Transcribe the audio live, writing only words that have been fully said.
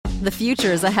The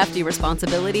future is a hefty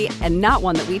responsibility and not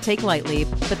one that we take lightly.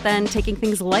 But then taking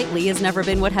things lightly has never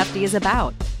been what Hefty is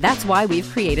about. That's why we've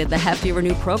created the Hefty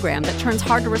Renew program that turns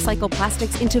hard-to-recycle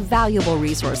plastics into valuable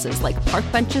resources like park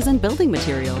benches and building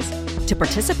materials. To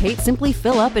participate, simply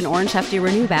fill up an orange Hefty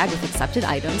Renew bag with accepted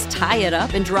items, tie it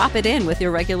up, and drop it in with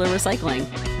your regular recycling.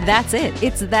 That's it.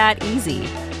 It's that easy.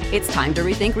 It's time to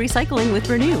rethink recycling with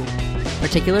Renew.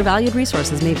 Particular valued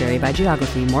resources may vary by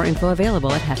geography. More info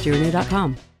available at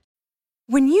heftyrenew.com.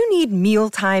 When you need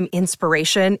mealtime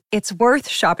inspiration, it's worth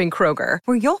shopping Kroger,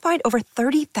 where you'll find over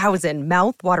 30,000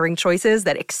 mouth-watering choices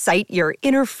that excite your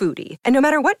inner foodie. And no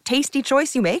matter what tasty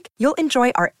choice you make, you'll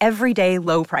enjoy our everyday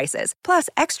low prices, plus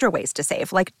extra ways to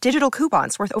save, like digital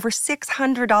coupons worth over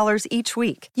 $600 each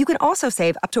week. You can also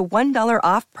save up to $1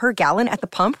 off per gallon at the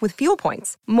pump with fuel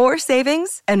points. More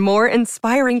savings and more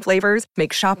inspiring flavors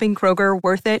make shopping Kroger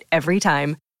worth it every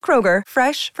time. Kroger,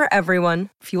 fresh for everyone.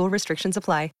 Fuel restrictions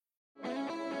apply.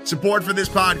 Support for this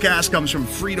podcast comes from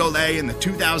Frito-Lay in the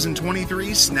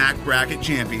 2023 Snack Bracket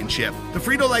Championship. The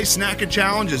Frito-Lay Snack-It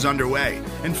Challenge is underway,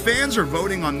 and fans are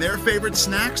voting on their favorite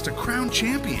snacks to crown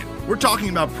champion. We're talking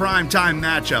about prime-time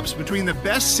matchups between the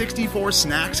best 64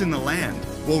 snacks in the land.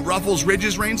 Will Ruffles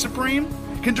Ridges reign supreme?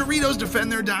 Can Doritos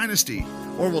defend their dynasty?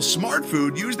 Or will Smart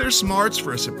Food use their smarts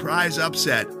for a surprise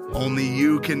upset? Only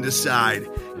you can decide.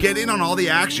 Get in on all the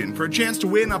action for a chance to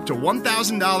win up to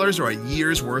 $1,000 or a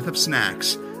year's worth of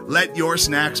snacks. Let your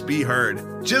snacks be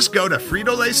heard. Just go to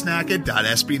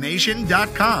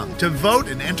fritolaysnacket.sbnation.com to vote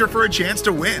and enter for a chance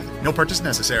to win. No purchase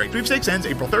necessary. Sweepstakes ends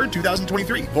April 3rd,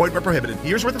 2023. Void where prohibited.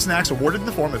 Year's worth of snacks awarded in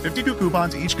the form of 52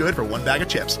 coupons, each good for one bag of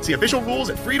chips. See official rules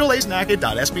at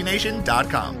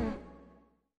fritolaysnacket.sbnation.com.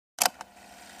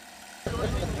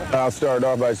 I'll start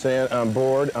off by saying I'm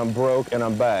bored, I'm broke, and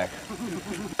I'm back.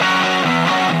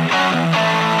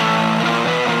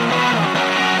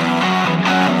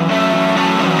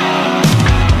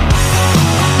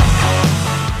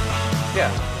 Yeah.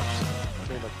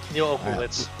 Neil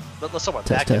Oakowitz. Let's talk about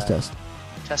that guy.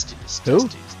 Testes. Who?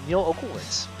 Neil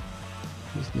Oakowitz.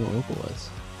 Who's Neil Oakowitz?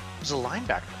 He's a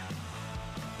linebacker.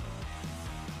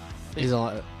 He's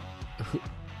a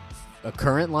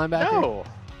current linebacker? No.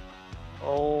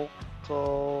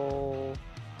 Oakowitz.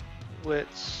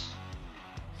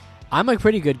 I'm a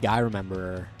pretty good guy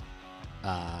rememberer.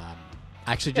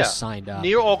 Actually just signed up.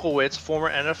 Neil Oakowitz, former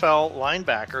NFL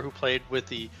linebacker who played with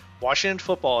the Washington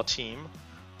football team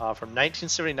from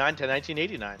 1979 to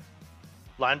 1989.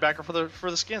 Linebacker for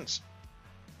the Skins.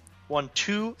 Won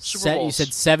 2 Super Bowls. You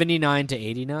said 79 to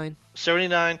 89?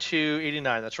 79 to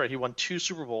 89. That's right. He won 2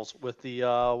 Super Bowls with the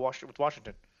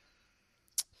Washington.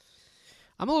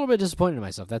 I'm a little bit disappointed in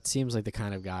myself. That seems like the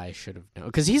kind of guy I should have known.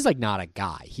 Because he's like not a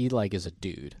guy. He like is a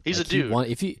dude. He's like, a dude.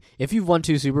 If you've won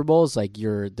 2 Super Bowls, like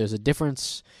there's a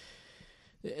difference.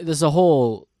 There's a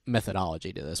whole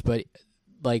methodology to this, but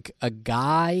like a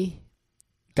guy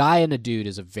and a dude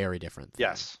is a very different thing.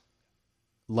 Yes.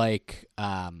 Like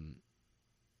I'm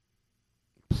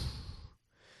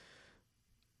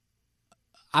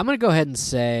gonna go ahead and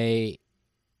say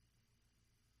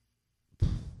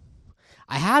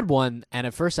I had one, and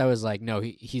at first I was like, no,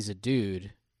 he's a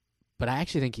dude, but I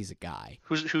actually think he's a guy.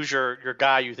 Who's your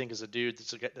guy you think is a dude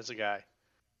that's a guy?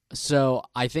 So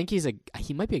I think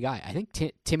he might be a guy. I think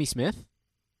Timmy Smith.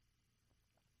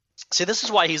 See, this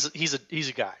is why he's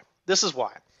a guy. This is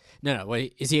why. No.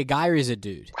 Wait, is he a guy or is he a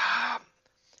dude?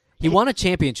 He won a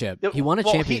championship.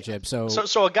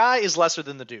 So a guy is lesser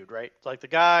than the dude, right? Like the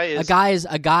guy is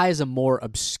a guy is a more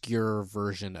obscure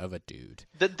version of a dude.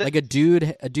 Like a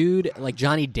dude like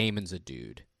Johnny Damon's a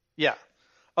dude. Yeah.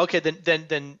 Okay, then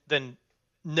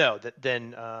no.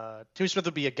 Then Timmy Smith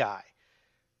would be a guy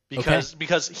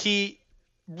because he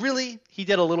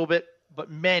did a little bit,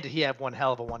 but man, did he have one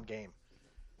hell of a one game.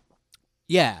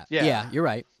 Yeah, you're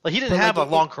right. Like he didn't have a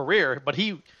long career, but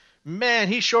he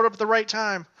showed up at the right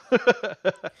time.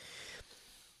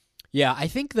 Yeah, I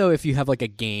think though if you have like a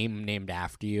game named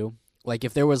after you, like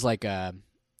if there was like the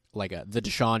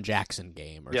Deshaun Jackson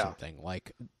game or something,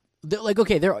 like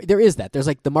okay, there is that. There's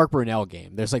like the Mark Brunell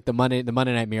game. There's like the Monday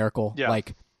Night Miracle. Yeah.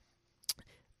 Like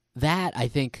that I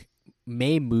think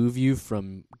may move you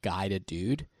from guy to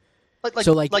dude. Like Doug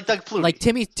Flutie. Like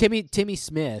Timmy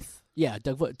Smith. Yeah,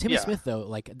 Timmy Smith though,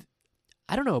 like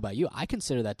I don't know about you. I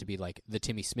consider that to be like the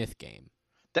Timmy Smith game.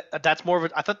 That's more of a.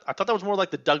 I thought that was more like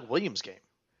the Doug Williams game,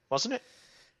 wasn't it?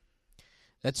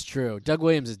 That's true. Doug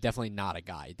Williams is definitely not a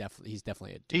guy. He's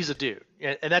definitely a dude. He's a dude,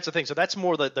 and that's the thing. So that's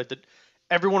more the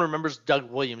everyone remembers Doug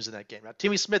Williams in that game. Now,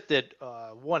 Timmy Smith did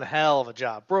one hell of a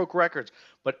job, broke records,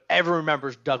 but everyone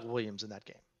remembers Doug Williams in that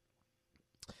game.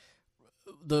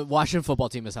 The Washington football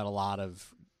team has had a lot of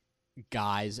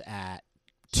guys at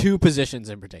two positions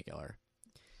in particular: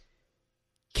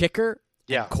 kicker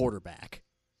and quarterback.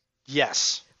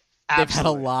 Yes. They've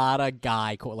Absolutely. had a lot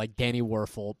of like Danny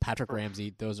Werfel, Patrick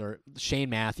Ramsey. Those are Shane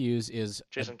Matthews is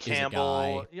Jason is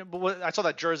Campbell. a guy. But I saw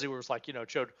that jersey where it was like,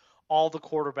 showed all the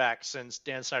quarterbacks since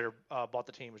Dan Snyder bought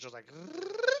the team. It was just like,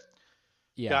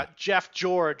 Yeah, got Jeff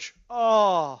George.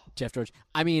 Oh, Jeff George.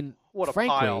 I mean, what a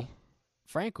pile.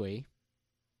 Frankly,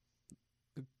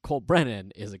 Colt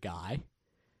Brennan is a guy.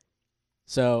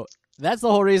 So that's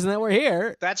the whole reason that we're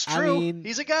here. That's true. I mean,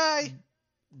 he's a guy.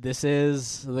 This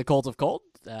is the Cult of Colt.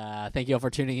 Thank you all for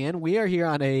tuning in. We are here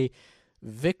on a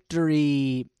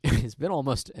victory. It's been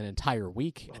almost an entire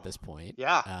week at this point.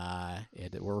 Yeah.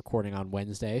 We're recording on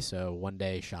Wednesday, so one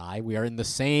day shy. We are in the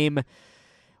same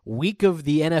week of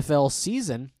the NFL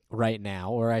season right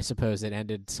now, or I suppose it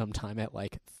ended sometime at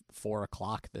like 4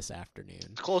 o'clock this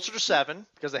afternoon. Closer to 7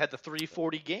 because they had the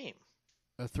 3:40 game.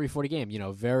 A 3:40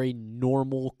 game, very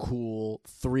normal, cool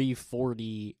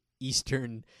 3:40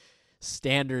 Eastern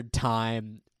Standard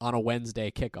Time on a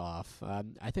Wednesday kickoff.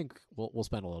 I think we'll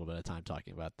spend a little bit of time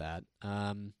talking about that.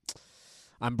 I'm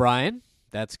Brian.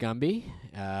 That's Gumby.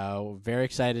 Very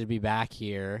excited to be back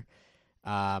here.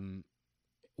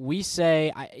 We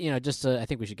say, I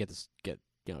think we should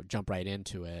jump right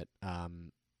into it.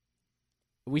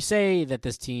 We say that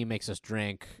this team makes us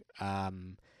drink.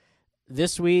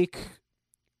 This week,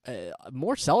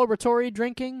 more celebratory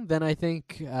drinking than I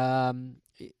think.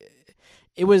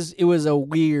 It was a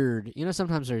weird,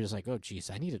 sometimes they're just like, oh, geez,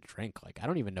 I need a drink. Like, I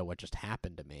don't even know what just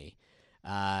happened to me.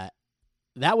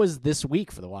 That was this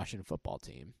week for the Washington football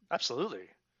team. Absolutely.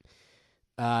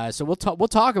 So we'll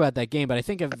talk about that game, but I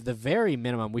think at the very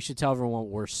minimum, we should tell everyone what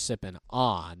we're sipping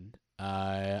on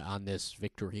this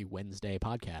Victory Wednesday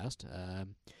podcast.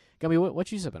 Gumby,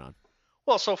 what you sipping on?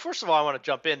 Well, so first of all, I want to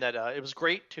jump in that it was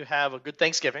great to have a good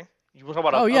Thanksgiving. You were talking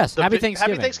about Happy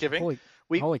Thanksgiving. Happy Thanksgiving.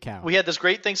 Holy cow. We had this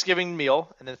great Thanksgiving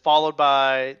meal, and then followed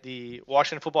by the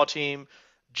Washington football team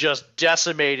just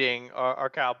decimating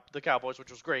the Cowboys,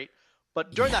 which was great.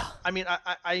 But during that, I mean,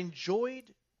 I enjoyed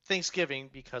Thanksgiving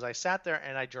because I sat there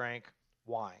and I drank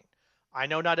wine. I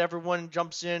know not everyone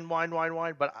jumps in wine,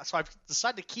 but so I've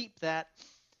decided to keep that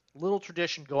little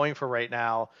tradition going for right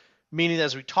now, meaning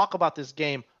as we talk about this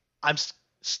game, I'm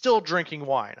still drinking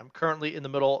wine. I'm currently in the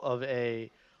middle of a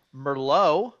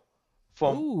Merlot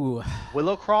from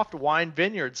Willowcroft Wine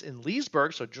Vineyards in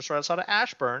Leesburg, so just right outside of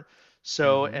Ashburn.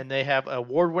 So, and they have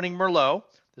award-winning Merlot.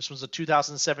 This was a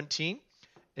 2017.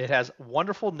 It has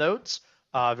wonderful notes,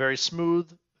 very smooth,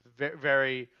 very,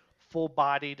 very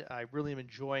full-bodied. I really am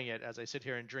enjoying it as I sit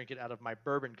here and drink it out of my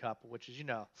bourbon cup, which is,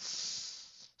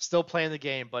 still playing the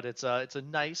game, but it's a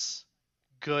nice,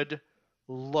 good,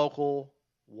 local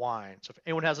wine. So if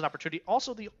anyone has an opportunity,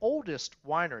 also the oldest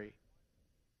winery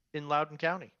in Loudoun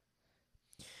County.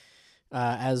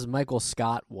 As Michael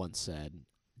Scott once said,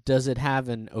 does it have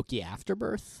an oaky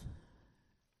afterbirth?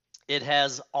 It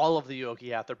has all of the oaky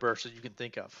afterbirths that you can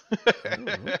think of.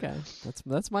 Okay,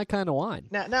 that's my kind of wine.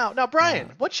 Now,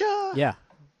 Brian, what's your? Yeah,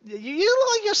 you look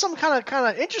like you're some kind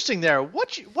of interesting there.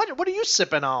 What are you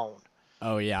sipping on?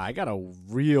 Oh yeah, I got a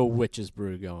real witch's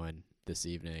brew going this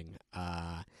evening.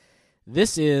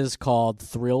 This is called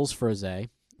Thrills Frosé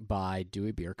by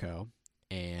Dewey Beer Co.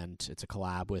 And it's a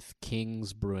collab with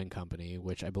King's Brewing Company,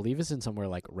 which I believe is in somewhere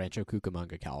like Rancho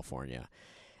Cucamonga, California.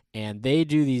 And they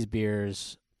do these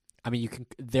beers. I mean,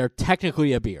 they're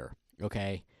technically a beer,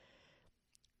 okay?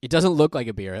 It doesn't look like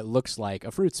a beer. It looks like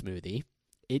a fruit smoothie.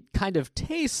 It kind of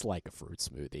tastes like a fruit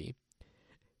smoothie.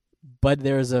 But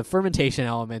there's a fermentation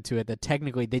element to it that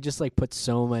technically they just like put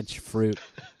so much fruit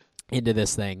into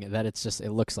this thing that it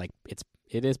looks like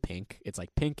it is pink. It's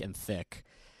like pink and thick.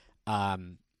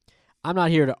 I'm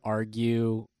not here to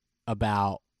argue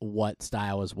about what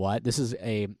style is what. This is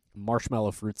a marshmallow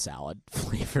fruit salad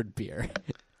flavored beer.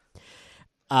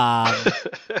 All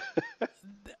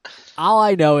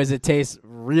I know is it tastes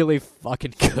really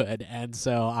fucking good, and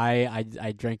so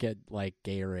I drink it like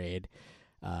Gatorade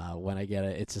when I get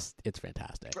it. It's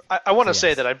fantastic. I want to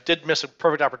say that I did miss a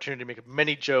perfect opportunity to make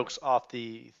many jokes off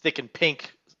the thick and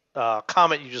pink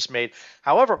comment you just made.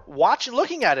 However,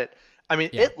 looking at it, I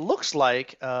mean, It looks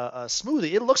like a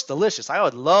smoothie. It looks delicious. I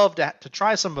would love to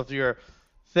try some of your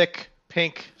thick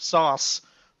pink sauce.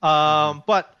 But I'm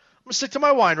gonna stick to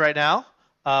my wine right now.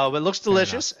 It looks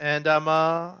delicious, and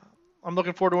I'm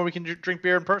looking forward to when we can drink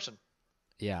beer in person.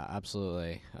 Yeah,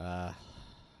 absolutely.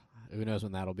 Who knows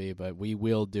when that'll be, but we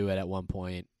will do it at one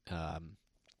point. I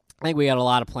think we got a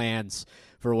lot of plans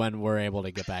for when we're able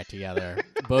to get back together,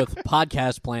 both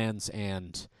podcast plans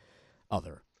and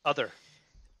other.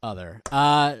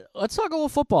 Let's talk a little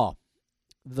football.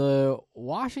 the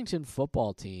Washington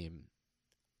football team,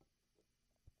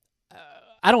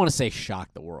 I don't want to say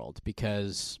shocked the world,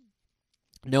 because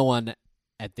no one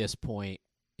at this point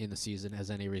in the season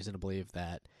has any reason to believe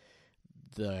that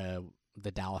the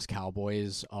Dallas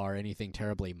Cowboys are anything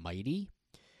terribly mighty.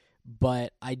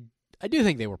 But I do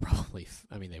think they were probably,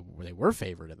 they were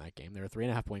favored in that game. They were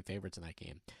 3.5-point favorites in that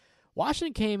game.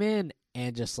 Washington came in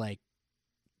and just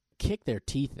kicked their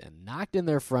teeth in, knocked in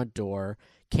their front door,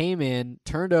 came in,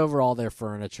 turned over all their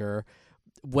furniture,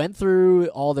 went through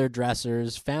all their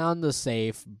dressers, found the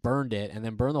safe, burned it, and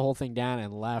then burned the whole thing down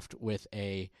and left with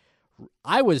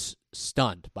I was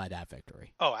stunned by that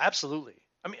victory. Oh, absolutely.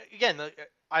 I mean, again,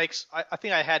 I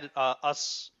think I had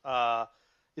us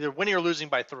either winning or losing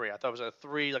by 3. I thought it was a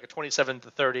 3, like a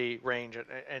 27-30 range,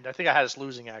 and I think I had us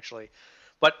losing, actually.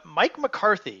 But Mike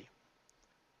McCarthy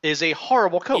is a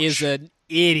horrible coach. Is an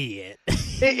idiot.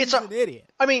 He's an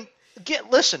idiot. I mean,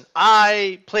 listen,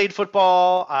 I played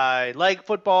football. I like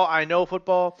football. I know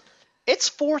football. It's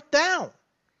 4th down.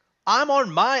 I'm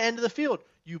on my end of the field.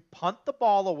 You punt the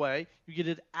ball away. You get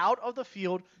it out of the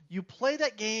field. You play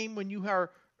that game when you are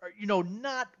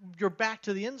not your back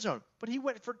to the end zone. But he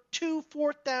went for 2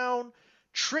 4th down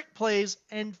trick plays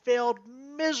and failed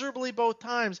miserably both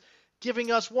times,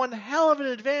 giving us one hell of an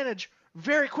advantage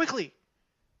very quickly.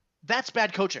 That's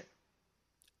bad coaching.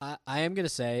 I am going to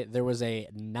say there was a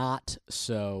not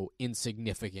so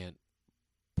insignificant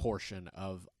portion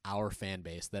of our fan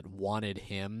base that wanted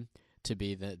him to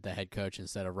be the head coach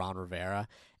instead of Ron Rivera.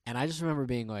 And I just remember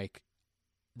being like,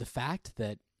 the fact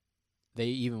that they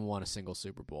even won a single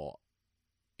Super Bowl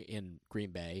in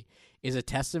Green Bay is a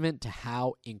testament to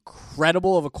how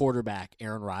incredible of a quarterback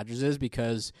Aaron Rodgers is,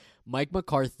 because Mike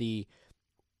McCarthy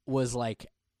was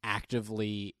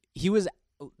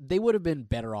they would have been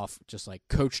better off just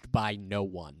coached by no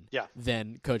one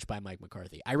than coached by Mike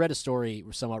McCarthy. I read a story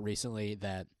somewhat recently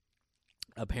that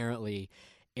apparently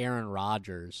Aaron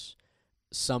Rodgers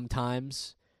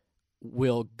sometimes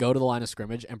will go to the line of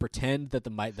scrimmage and pretend that the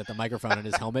microphone in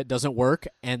his helmet doesn't work,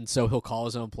 and so he'll call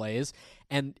his own plays.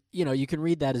 And you can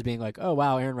read that as being like, oh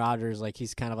wow, Aaron Rodgers,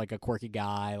 he's kind of a quirky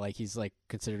guy, he's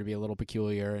considered to be a little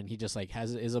peculiar, and he just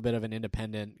is a bit of an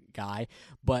independent guy.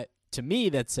 But to me,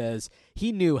 that says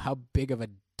he knew how big of a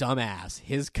dumbass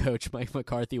his coach Mike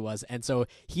McCarthy was, and so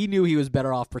he knew he was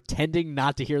better off pretending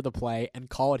not to hear the play and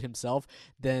call it himself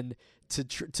than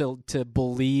to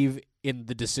believe in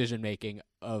the decision making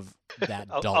of that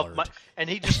dullard. And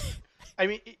he just,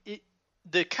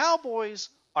 the Cowboys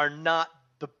are not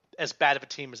as bad of a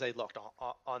team as they looked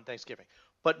on Thanksgiving,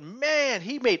 but man,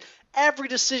 every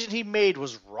decision he made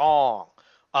was wrong.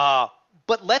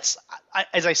 But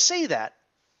as I say that,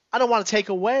 I don't want to take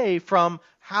away from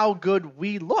how good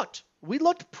we looked. We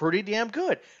looked pretty damn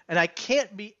good. And I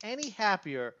can't be any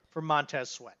happier for Montez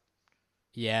Sweat.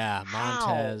 Yeah,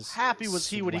 Montez. How happy was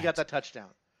he when he got that touchdown?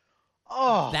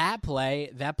 Oh. That play,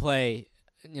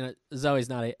 Zoe's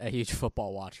not a huge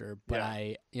football watcher,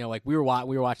 but we were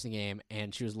watching the game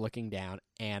and she was looking down,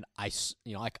 and I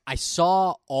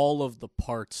saw all of the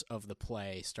parts of the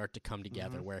play start to come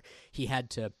together where he had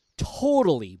to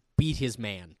totally beat his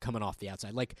man coming off the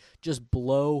outside, just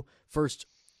blow first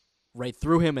right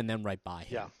through him and then right by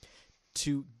him. Yeah.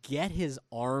 To get his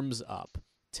arms up,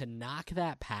 to knock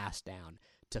that pass down,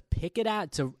 to pick it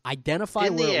out, to identify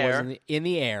where it was in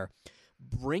the air,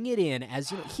 bring it in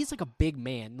as he's a big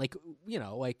man,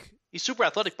 he's super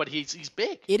athletic, but he's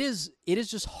big. It is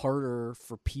just harder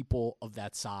for people of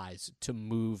that size to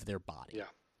move their body.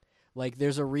 Yeah.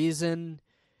 There's a reason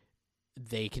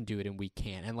they can do it and we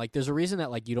can't. And there's a reason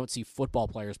that you don't see football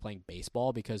players playing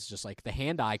baseball, because just the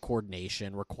hand-eye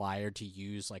coordination required to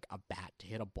use a bat to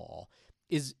hit a ball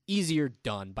is easier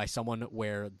done by someone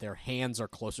where their hands are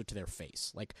closer to their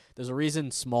face. There's a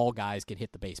reason small guys can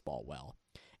hit the baseball well,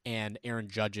 and Aaron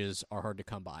Judges are hard to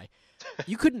come by.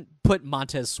 You couldn't put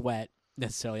Montez Sweat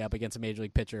necessarily up against a major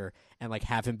league pitcher and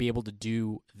have him be able to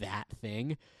do that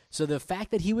thing. So the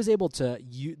fact that he was able to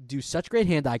do such great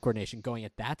hand-eye coordination going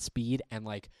at that speed and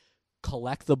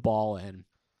collect the ball and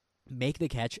make the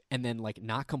catch and then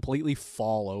not completely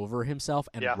fall over himself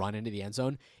and run into the end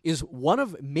zone is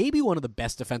maybe one of the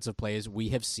best defensive plays we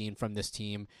have seen from this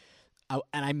team.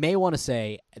 And I may want to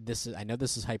say I know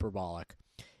this is hyperbolic,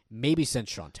 maybe since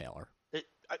Sean Taylor.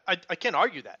 I can't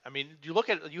argue that. You look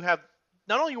at you have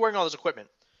not only wearing all this equipment,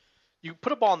 you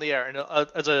put a ball in the air, and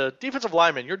as a defensive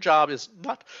lineman, your job is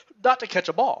not to catch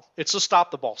a ball. It's to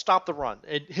stop the ball, stop the run,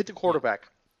 and hit the quarterback.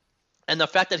 And the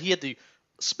fact that he had the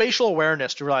spatial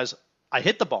awareness to realize, I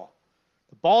hit the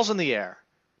ball's in the air,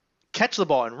 catch the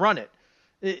ball and run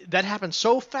it. That happens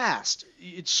so fast.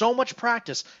 It's so much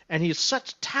practice, and he has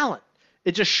such talent.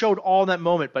 it just showed all in that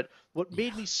moment. But what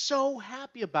made me so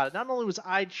happy about it, not only was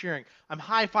I cheering, I'm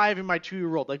high-fiving my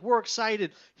 2-year-old. Like, we're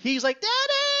excited. He's like,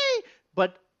 Daddy!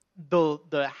 But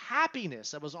the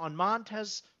happiness that was on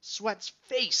Montez Sweat's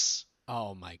face.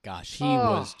 Oh, my gosh. He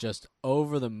was just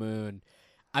over the moon.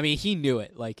 I mean, he knew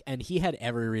it. And he had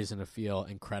every reason to feel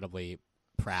incredibly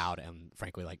proud and,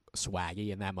 frankly,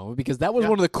 swaggy in that moment, because that was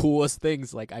one of the coolest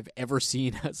things I've ever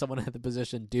seen someone at the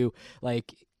position do.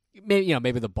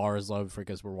 Maybe the bar is low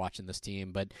because we're watching this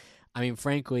team, but I mean,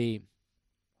 frankly,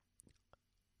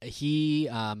 he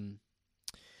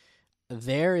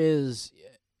there is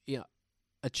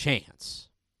a chance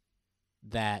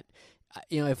that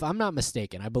if I'm not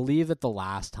mistaken, I believe that the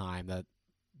last time that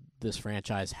this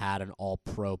franchise had an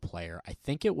All-Pro player, I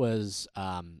think it was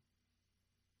the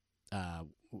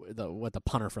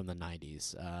punter from the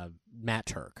 90s, Matt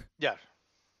Turk. Yeah.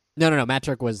 No. Matt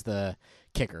Turk was the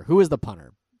kicker. Who was the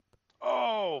punter?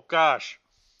 Oh gosh.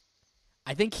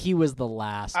 I think he was the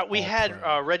last. We had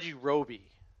Reggie Roby.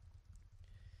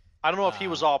 I don't know if he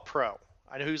was All-Pro.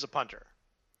 I know he was a punter.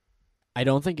 I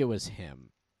don't think it was him.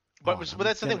 But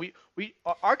that's the thing.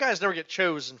 Our guys never get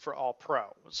chosen for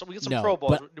All-Pro. So we get some Pro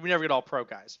Bowls. We never get All-Pro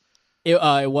guys.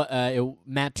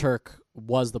 Matt Turk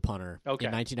was the punter in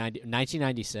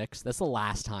 1996. That's the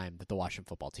last time that the Washington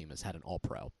football team has had an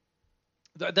All-Pro.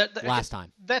 Last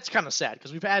time. That's kind of sad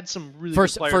because we've had some really good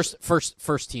players.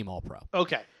 First team All-Pro.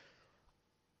 Okay.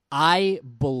 I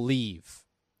believe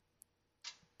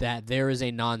that there is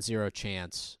a non-zero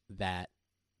chance that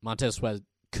Montez Sweat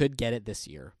could get it this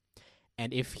year,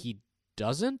 and if he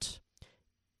doesn't,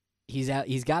 he's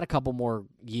got a couple more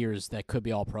years that could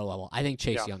be All-Pro level. I think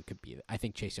Chase Young could be. I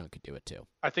think Chase Young could do it too.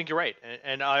 I think you're right,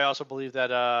 and I also believe that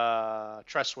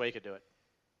Tressway could do it.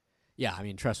 Yeah, I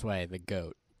mean Tressway, the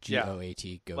GOAT.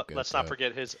 GOAT, goat. Let's not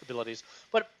forget his abilities.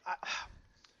 But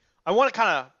I want to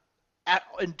kind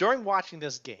of, during watching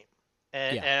this game,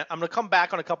 and I'm going to come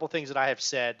back on a couple of things that I have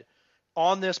said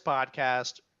on this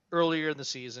podcast earlier in the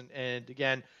season. And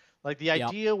again, the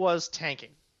idea was tanking.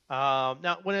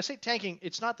 Now, when I say tanking,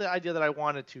 it's not the idea that I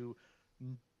wanted to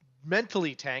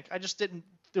mentally tank. I just didn't.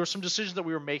 There were some decisions that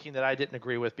we were making that I didn't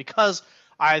agree with because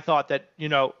I thought that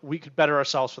we could better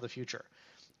ourselves for the future.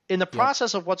 In the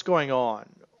process of what's going on,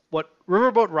 what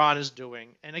Riverboat Ron is doing,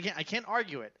 and again, I can't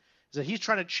argue it, is that he's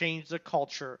trying to change the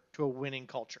culture to a winning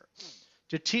culture,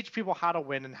 to teach people how to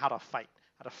win and how to fight.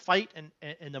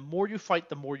 And the more you fight,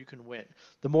 the more you can win.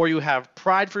 The more you have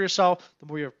pride for yourself, the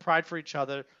more you have pride for each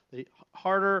other, the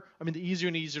easier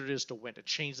and easier it is to win, to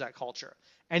change that culture.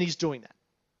 And he's doing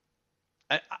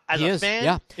that. As a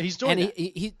fan, he's doing that.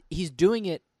 And he's doing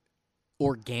it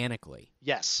organically.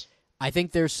 Yes. I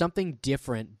think there's something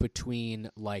different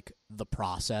between the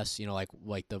process,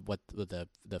 what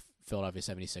the Philadelphia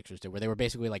 76ers did, where they were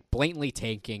basically blatantly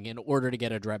tanking in order to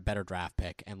get a better draft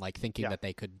pick and thinking that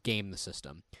they could game the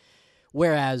system.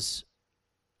 Whereas,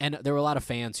 and there were a lot of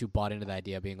fans who bought into the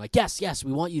idea of being yes,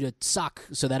 we want you to suck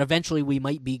so that eventually we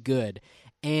might be good.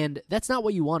 And that's not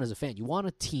what you want as a fan. You want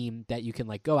a team that you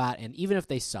can go out and even if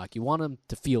they suck, you want them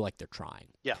to feel like they're trying.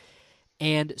 Yeah.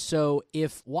 And so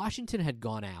if Washington had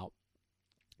gone out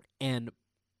and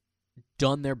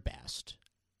done their best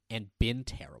and been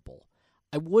terrible,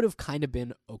 I would have kind of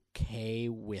been okay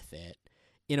with it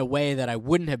in a way that I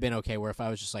wouldn't have been okay where if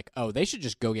I was just they should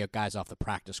just go get guys off the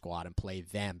practice squad and play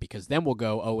them because then we'll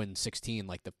go 0-16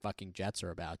 like the fucking Jets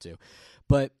are about to.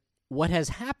 But what has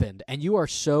happened, and you are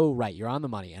so right, you're on the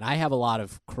money, and I have a lot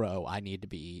of crow I need to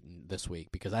be eaten this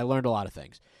week because I learned a lot of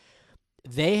things.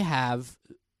 They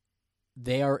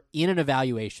are in an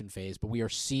evaluation phase, but we are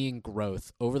seeing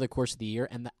growth over the course of the year.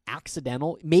 And the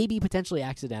accidental, maybe potentially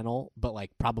accidental, but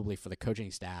probably for the coaching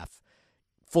staff,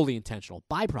 fully intentional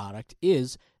byproduct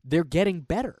is they're getting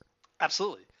better.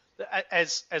 Absolutely.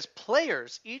 As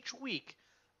players, each week,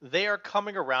 they are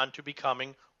coming around to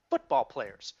becoming football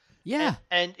players. Yeah.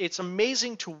 And it's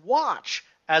amazing to watch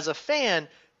as a fan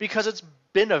because it's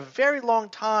been a very long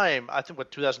time, I think,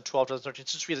 2012, 2013,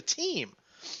 since we had a team.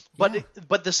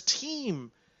 But this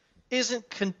team isn't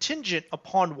contingent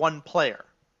upon one player.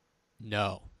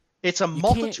 No. It's a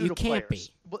multitude of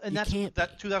players. Be. And that's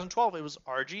 2012. It was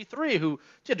RG3 who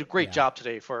did a great job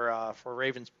today for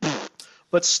Ravens.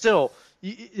 But still,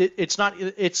 it's not.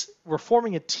 We're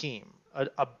forming a team,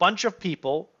 a bunch of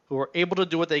people who are able to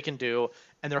do what they can do,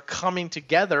 and they're coming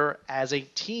together as a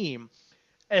team.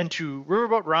 And to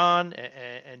Riverboat Ron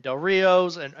and Del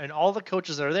Rios and all the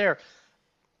coaches that are there,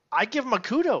 I give them a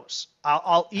kudos.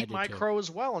 I'll eat my crow as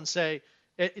well and say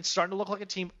it's starting to look like a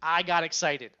team. I got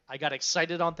excited. I got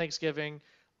excited on Thanksgiving.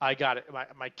 I got it.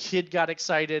 My kid got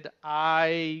excited.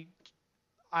 I'm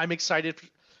excited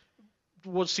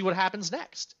we'll see what happens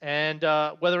next, and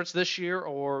whether it's this year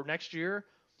or next year.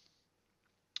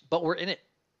 But we're in it.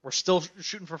 We're still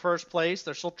shooting for first place.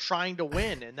 They're still trying to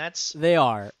win, and that's they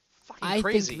are fucking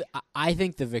crazy. I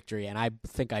think the victory, and I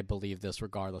think I believe this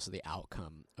regardless of the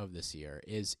outcome of this year,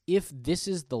 is if this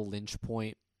is the lynch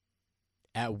point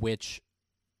at which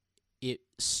it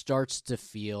starts to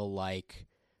feel like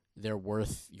they're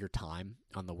worth your time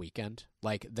on the weekend,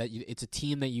 like that it's a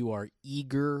team that you are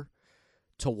eager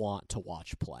to want to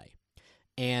watch play.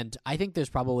 And I think there's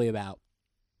probably about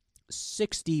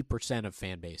 60% of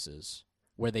fan bases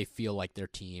where they feel like their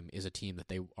team is a team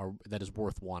that is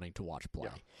worth wanting to watch play.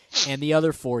 Yeah. And the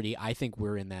other 40, I think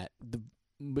we're in that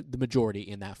the majority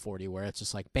in that 40 where it's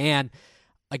just like, man,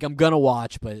 like I'm going to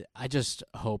watch, but I just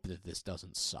hope that this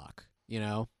doesn't suck, you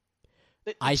know?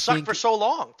 It sucked for so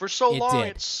long. For so long,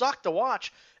 it sucked to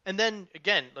watch. And then,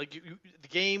 again, like the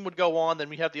game would go on. Then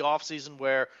we have the offseason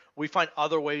where we find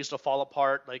other ways to fall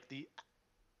apart. Like the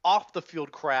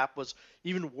off-the-field crap was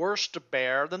even worse to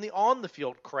bear than the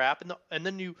on-the-field crap. And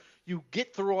then you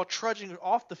get through all trudging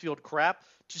off-the-field crap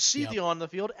to see the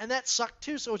on-the-field, and that sucked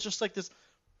too. So it's just like this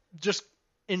just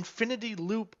infinity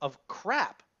loop of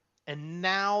crap. And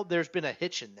now there's been a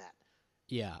hitch in that.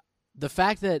 Yeah. The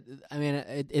fact that, I mean,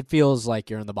 it feels like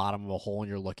you're in the bottom of a hole and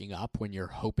you're looking up when you're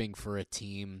hoping for a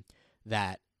team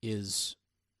that is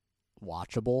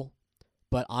watchable.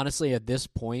 But honestly, at this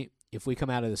point, if we come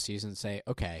out of the season and say,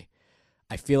 okay,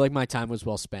 I feel like my time was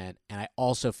well spent, and I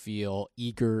also feel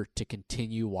eager to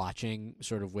continue watching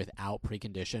sort of without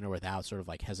precondition or without sort of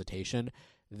like hesitation,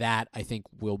 that I think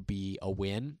will be a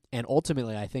win. And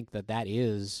ultimately, I think that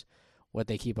is what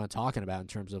they keep on talking about in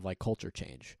terms of like culture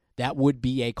change. That would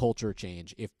be a culture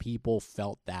change if people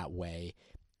felt that way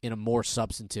in a more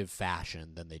substantive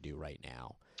fashion than they do right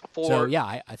now.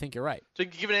 I think you're right. To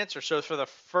give an answer, so for the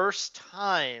first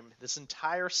time this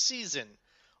entire season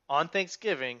on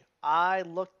Thanksgiving, I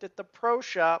looked at the pro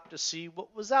shop to see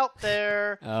what was out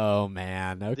there. Oh,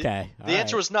 man. Okay. The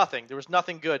answer was nothing. There was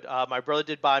nothing good. My brother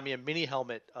did buy me a mini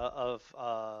helmet of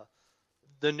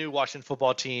the new Washington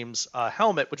football team's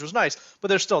helmet, which was nice, but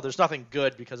there's nothing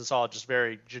good because it's all just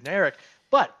very generic.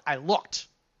 But I looked.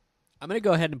 I'm going to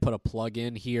go ahead and put a plug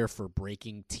in here for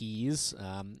Breaking Tees.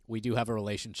 We do have a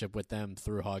relationship with them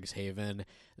through Hogs Haven.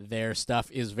 Their stuff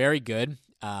is very good.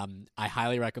 I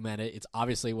highly recommend it. It's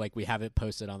obviously like we have it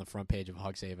posted on the front page of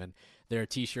Hogs Haven. Their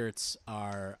T-shirts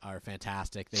are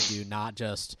fantastic. They do not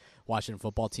just Washington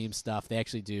football team stuff. They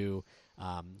actually do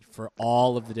for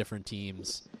all of the different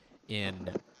teams in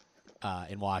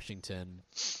Washington,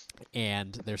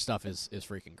 and their stuff is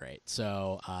freaking great.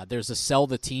 So there's a Sell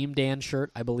the Team Dan shirt,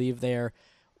 I believe, there.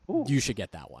 Ooh. You should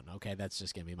get that one. Okay, that's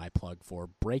just going to be my plug for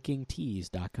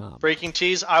BreakingTees.com. Breaking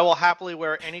Tees, I will happily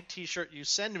wear any T-shirt you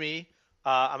send me.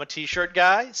 I'm a T-shirt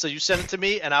guy, so you send it to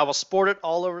me, and I will sport it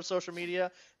all over social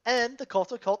media and the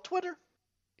Cult of Cult Twitter.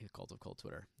 The Cult of Cult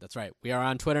Twitter. That's right. We are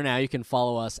on Twitter now. You can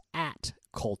follow us at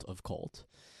Cult of Cult.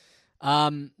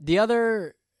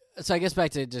 So I guess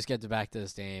back to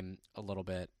this game a little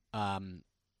bit.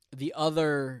 The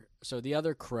other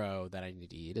crow that I need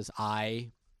to eat is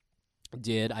I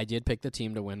did pick the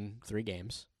team to win 3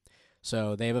 games.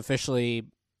 So they've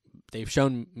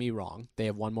shown me wrong. They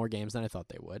have won more games than I thought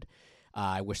they would.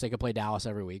 I wish they could play Dallas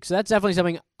every week. So that's definitely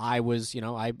something I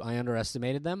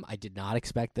underestimated them. I did not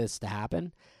expect this to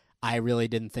happen. I really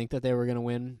didn't think that they were going to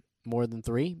win more than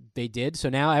 3. They did. So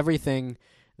now everything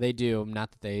they do,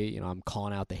 not that they, I'm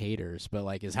calling out the haters, but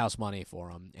like is house money for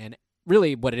them. And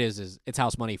really what it is it's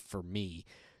house money for me.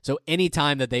 So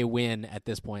anytime that they win at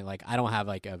this point, like I don't have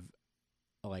like a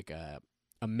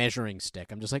measuring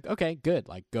stick. I'm just like, okay, good.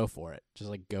 Like go for it. Just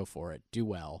like go for it. Do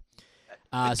well.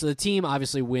 So the team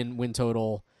obviously win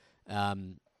total.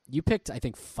 You picked, I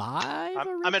think 5.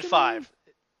 I'm at 5.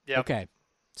 Yeah. Okay.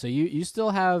 So you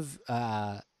still have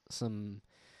some.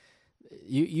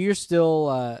 You're still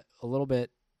a little bit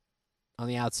on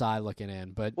the outside looking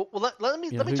in, but let me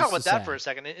talk about that for a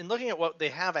second. In looking at what they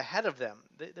have ahead of them,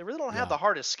 they really don't have the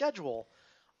hardest schedule.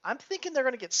 I'm thinking they're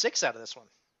going to get 6 out of this one.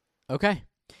 Okay,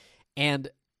 and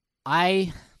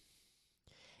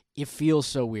it feels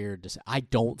so weird to say. I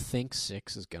don't think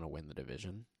 6 is going to win the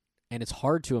division, and it's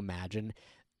hard to imagine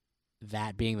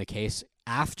that being the case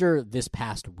after this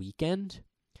past weekend.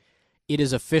 It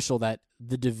is official that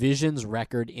the division's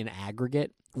record in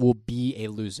aggregate will be a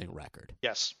losing record.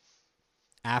 Yes.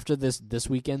 After this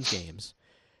weekend's games,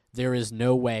 there is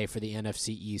no way for the NFC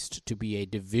East to be a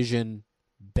division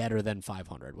better than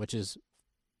 500, which is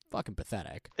fucking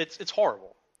pathetic. It's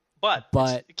horrible, but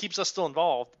it keeps us still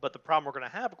involved. But the problem we're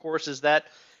going to have, of course, is that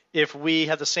if we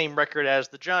have the same record as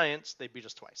the Giants, they beat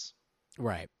us twice.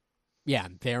 Right. Yeah,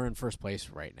 they're in first place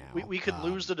right now. We could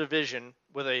lose the division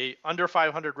with a under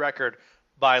 500 record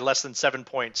by less than 7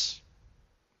 points.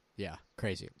 Yeah,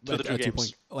 crazy. To the 2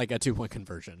 games. Like a 2-point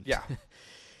conversion. Yeah.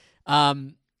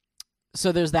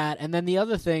 So there's that. And then the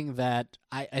other thing that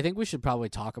I think we should probably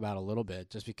talk about a little bit,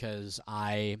 just because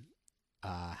I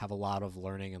have a lot of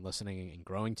learning and listening and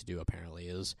growing to do, apparently,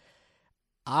 is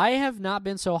I have not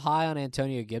been so high on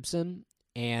Antonio Gibson,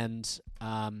 and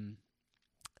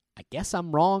I guess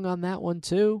I'm wrong on that one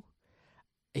too.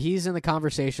 He's in the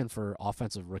conversation for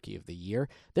Offensive Rookie of the Year.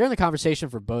 They're in the conversation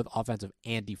for both Offensive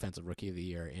and Defensive Rookie of the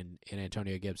Year in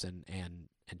Antonio Gibson and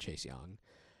Chase Young.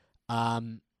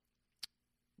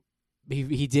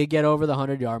 He did get over the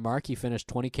 100-yard mark. He finished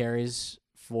 20 carries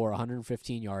for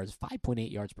 115 yards,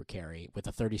 5.8 yards per carry with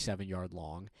a 37-yard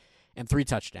long and 3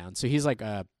 touchdowns. So he's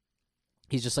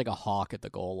just like a hawk at the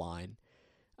goal line.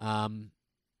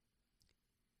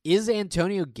 Is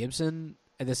Antonio Gibson,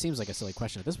 and this seems like a silly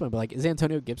question at this point, but like, is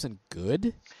Antonio Gibson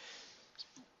good?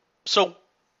 So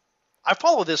I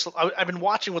follow this. I've been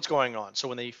watching what's going on. So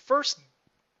when they first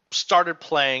started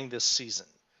playing this season,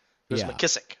 it was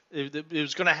McKissick. It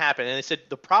was going to happen, and they said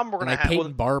the problem we're going to have.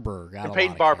 Peyton Barber got and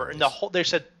Peyton Barber, and they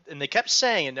said, and they kept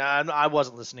saying, and I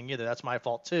wasn't listening either. That's my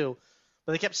fault too.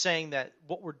 But they kept saying that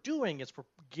what we're doing is we're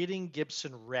getting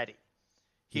Gibson ready.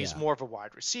 He's more of a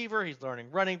wide receiver. He's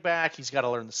learning running back. He's got to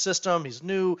learn the system. He's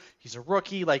new. He's a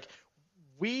rookie. Like,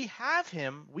 we have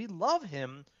him. We love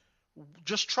him.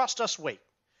 Just trust us. Wait.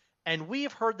 And we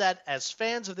have heard that as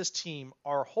fans of this team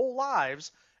our whole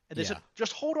lives. And they said,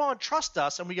 just hold on, trust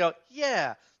us. And we go,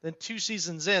 yeah. Then 2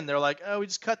 seasons in, they're like, oh, we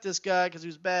just cut this guy because he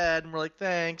was bad. And we're like,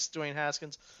 thanks, Dwayne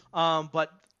Haskins.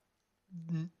 But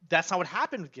that's not what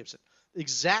happened with Gibson.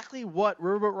 Exactly what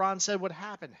Robert Ron said would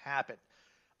happen, happened.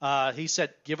 He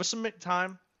said, give us some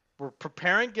time. We're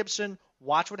preparing Gibson.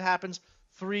 Watch what happens.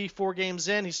 3-4 games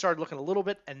in, he started looking a little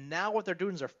bit. And now what they're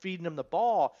doing is they're feeding him the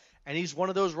ball. And he's one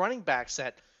of those running backs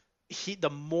that the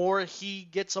more he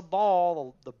gets a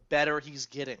ball, the better he's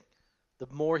getting. The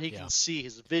more he can see,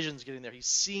 his vision's getting there. He's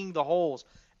seeing the holes.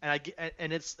 And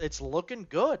it's looking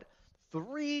good.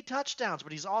 3 touchdowns.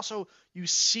 But he's also, you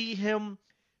see him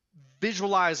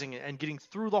visualizing it and getting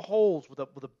through the holes with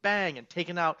a bang and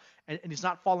taking out, and he's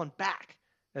not falling back.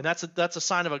 And that's a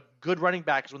sign of a good running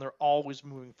back, is when they're always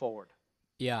moving forward.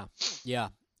 Yeah.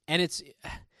 And it's,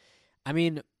 I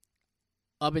mean,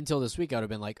 up until this week, I would have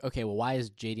been like, okay, well, why is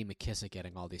J.D. McKissick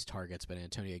getting all these targets, but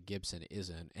Antonio Gibson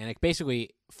isn't? And it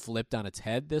basically flipped on its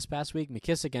head this past week.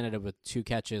 McKissick ended up with 2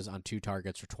 catches on 2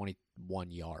 targets for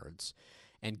 21 yards.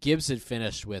 And Gibson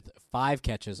finished with 5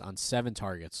 catches on 7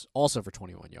 targets, also for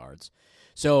 21 yards.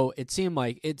 So it seemed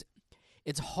like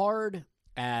it's hard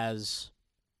as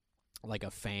like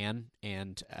a fan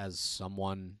and as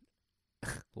someone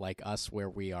like us,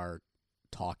 where we are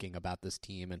talking about this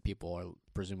team and people are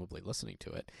presumably listening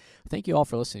to it. Thank you all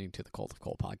for listening to the Cult of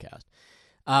Cole podcast.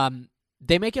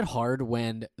 They make it hard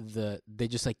when they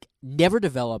just like never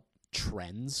develop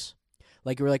trends.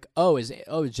 Like, we're like, is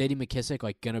J.D. McKissick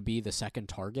like gonna be the second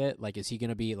target? Like, is he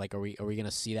gonna be like, are we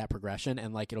gonna see that progression?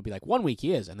 And like, it'll be like 1 week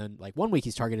he is, and then like 1 week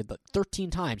he's targeted like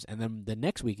 13 times, and then the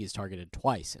next week he's targeted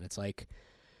twice, and it's like,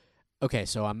 okay,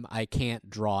 so I can't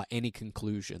draw any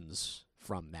conclusions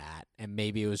from that, and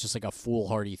maybe it was just like a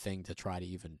foolhardy thing to try to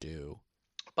even do.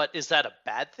 But is that a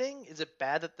bad thing? Is it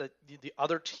bad that the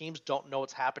other teams don't know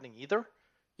what's happening either?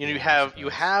 You know, you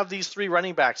have these 3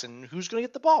 running backs, and who's going to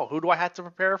get the ball? Who do I have to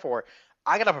prepare for?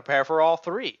 I got to prepare for all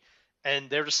 3, and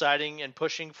they're deciding and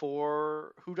pushing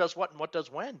for who does what and what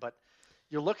does when. But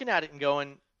you're looking at it and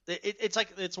going, it's like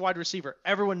it's a wide receiver.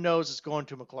 Everyone knows it's going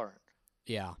to McLaurin.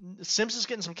 Yeah, Sims is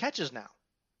getting some catches now.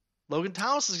 Logan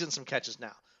Thomas is getting some catges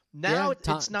now. Now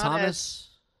it's not Thomas,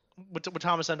 as what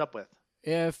Thomas end up with.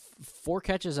 If 4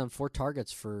 catches on 4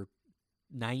 targets for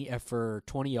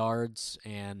 20 yards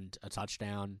and a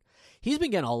touchdown. He's been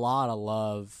getting a lot of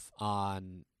love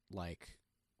on like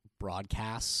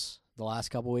broadcasts the last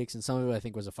couple weeks, and some of it I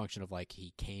think was a function of like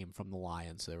he came from the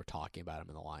Lions, so they were talking about him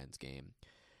in the Lions game.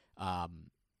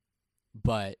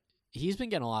 But he's been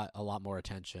getting a lot more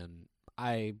attention.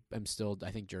 I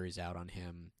think jury's out on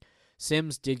him.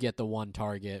 Sims did get the 1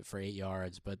 target for 8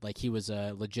 yards, but like he was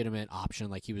a legitimate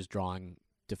option, like he was drawing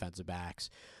defensive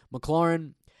backs.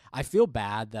 McLaurin, I feel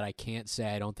bad that I can't say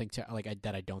I don't think Terry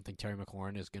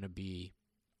McLaurin is going to be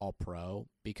all pro,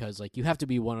 because like you have to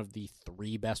be one of the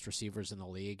 3 best receivers in the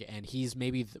league, and he's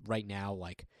maybe right now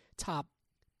like top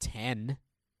 10.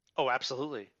 Oh,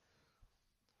 absolutely.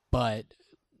 But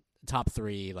top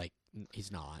 3, like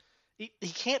he's not. He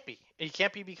can't be. He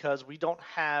can't be because we don't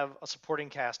have a supporting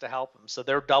cast to help him. So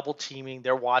they're double teaming.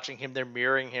 They're watching him. They're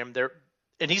mirroring him.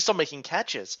 and he's still making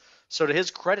catches. So to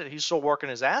his credit, he's still working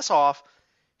his ass off.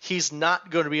 He's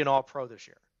not going to be an All-Pro this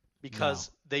year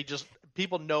because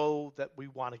people know that we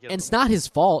want to get him. And it's not his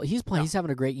fault. He's playing. No. He's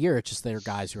having a great year. It's just there are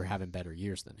guys who are having better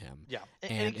years than him. Yeah,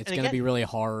 and it's going to be really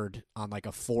hard on like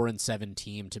a 4-7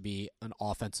 team to be an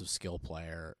offensive skill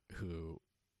player who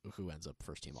ends up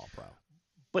first team All-Pro.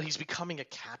 But he's becoming a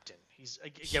captain.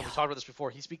 We talked about this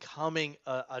before. He's becoming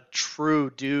a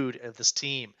true dude of this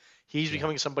team. He's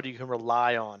becoming somebody you can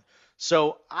rely on.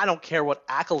 So I don't care what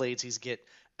accolades he's get.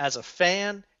 As a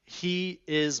fan, he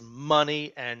is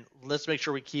money, and let's make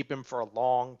sure we keep him for a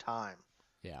long time.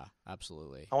 Yeah,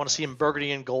 absolutely. I want to see him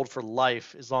burgundy and gold for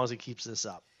life as long as he keeps this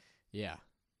up. Yeah,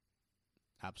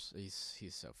 absolutely.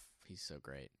 He's so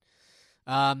great.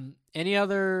 Any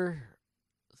other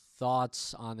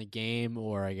thoughts on the game,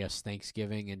 or I guess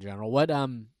Thanksgiving in general? What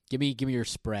give me your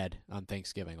spread on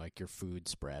Thanksgiving, like your food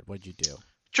spread. What did you do?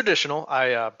 Traditional.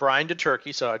 I brined a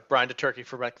turkey, so I brined a turkey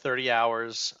for like 30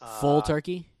 hours. Full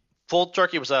turkey? Full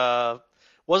turkey was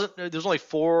wasn't there was only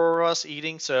 4 of us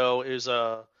eating, so it was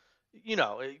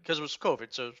because it was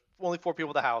COVID, so only 4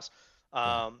 people in the house.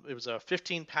 It was a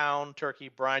 15-pound turkey,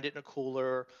 brined it in a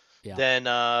cooler, then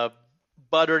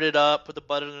buttered it up, put the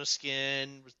butter in the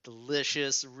skin. It was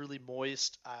delicious, really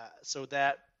moist. So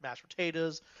that mashed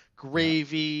potatoes,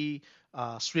 gravy,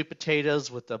 sweet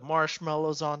potatoes with the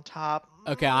marshmallows on top.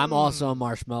 Okay, I'm also a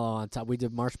marshmallow on top. We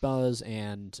did marshmallows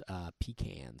and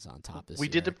pecans on top this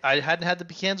year. I hadn't had the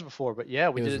pecans before, but yeah,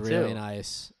 we did it too. It was really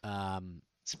nice.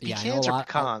 Pecans or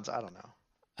pecans? I don't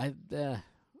know.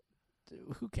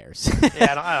 Who cares?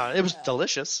 Yeah, I don't know. It was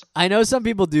delicious. I know some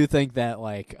people do think that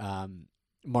like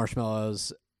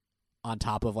marshmallows on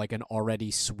top of like an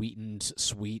already sweetened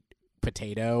sweet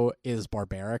potato is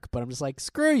barbaric, but I'm just like,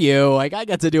 screw you. Like, I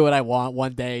get to do what I want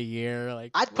one day a year.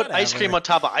 Like, I'd put ice cream on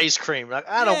top of ice cream. Like,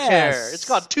 I don't care. It's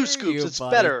got 2 scoops. It's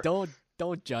buddy. Better.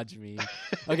 Don't judge me.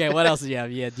 Okay, what else did you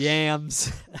have? You had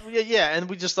yams. Yeah, and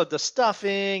we just the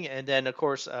stuffing, and then of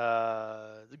course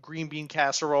the green bean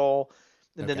casserole,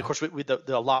 and then of course we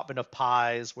the allotment of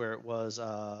pies where it was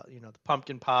the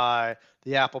pumpkin pie,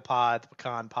 the apple pie, the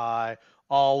pecan pie,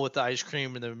 all with the ice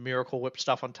cream and the Miracle Whip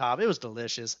stuff on top. It was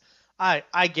delicious. I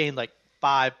gained like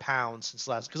 5 pounds since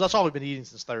because that's all we've been eating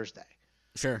since Thursday.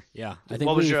 Sure, yeah.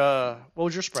 What was your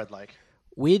spread like?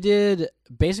 We did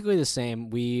basically the same.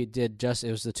 We did it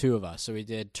was the 2 of us. So we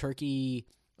did turkey,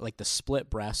 like the split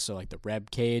breast, so like the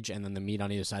rib cage, and then the meat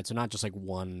on either side. So not just like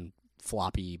one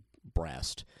floppy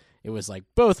breast. It was like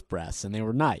both breasts, and they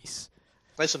were nice.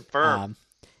 Nice and firm.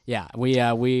 Yeah, we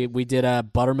did a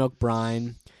buttermilk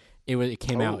brine. It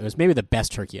came out. It was maybe the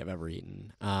best turkey I've ever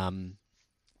eaten.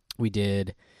 We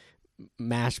did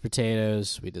mashed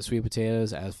potatoes. We did sweet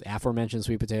potatoes, as aforementioned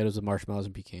sweet potatoes with marshmallows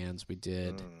and pecans. We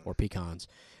did, or pecans.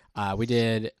 We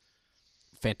did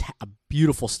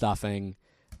beautiful stuffing.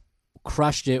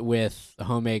 Crushed it with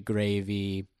homemade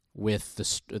gravy with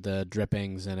the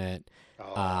drippings in it.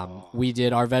 We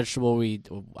did our vegetable.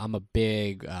 I'm a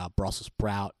big Brussels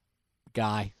sprout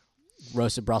guy.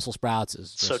 Roasted Brussels sprouts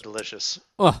is just so delicious.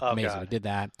 Amazing. God. We did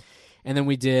that. And then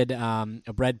we did a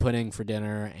bread pudding for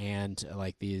dinner and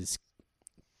like these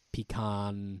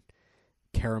pecan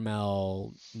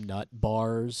caramel nut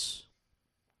bars,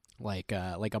 like in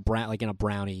a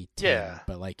brownie tin,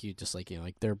 but like you just like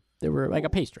like they were like a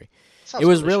pastry. It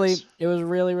was delicious. It was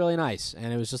really really nice,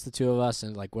 and it was just the 2 of us,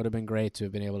 and like would have been great to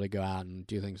have been able to go out and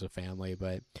do things with family,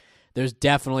 but there's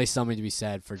definitely something to be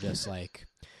said for just like,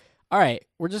 all right,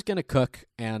 we're just going to cook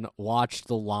and watch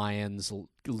the Lions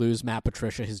lose Matt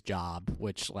Patricia his job,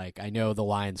 which, like, I know the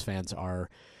Lions fans are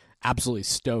absolutely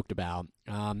stoked about.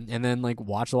 And then, like,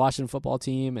 watch the Washington football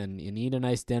team and eat a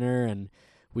nice dinner. And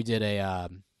we did a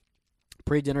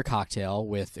pre-dinner cocktail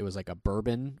it was like a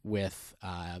bourbon with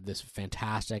this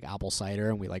fantastic apple cider.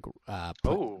 And we, like,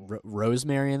 put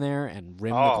rosemary in there and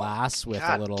rimmed the glass with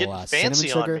a little cinnamon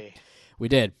sugar. On me. We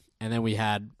did. And then we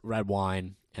had red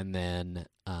wine. And then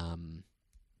I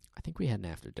think we had an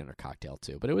after-dinner cocktail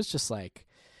too. But it was just like,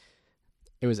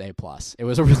 it was A+. It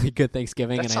was a really good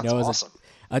Thanksgiving, and I know it was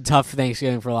a tough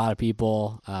Thanksgiving for a lot of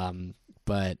people. It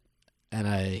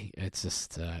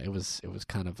was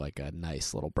kind of like a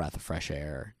nice little breath of fresh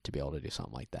air to be able to do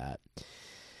something like that.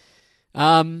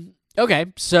 Okay,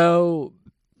 so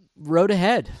road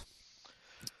ahead.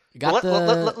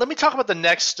 Let me talk about the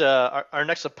next our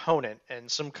next opponent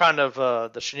and some kind of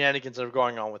the shenanigans that are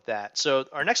going on with that. So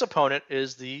our next opponent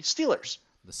is the Steelers.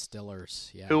 The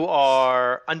Steelers, yeah, who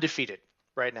are undefeated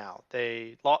right now.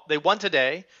 They won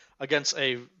today against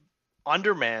a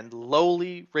undermanned,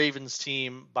 lowly Ravens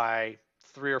team by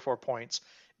 3 or 4 points.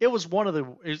 It was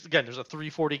there's a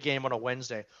 3:40 game on a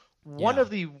Wednesday. one of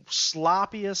the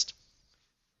sloppiest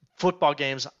football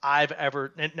games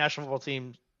national football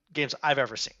team games I've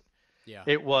ever seen. Yeah.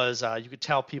 It was, you could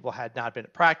tell people had not been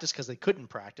at practice because they couldn't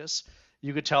practice.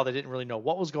 You could tell they didn't really know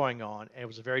what was going on. And it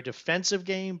was a very defensive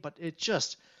game, but it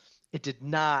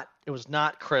was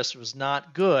not crisp. It was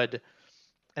not good.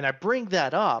 And I bring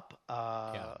that up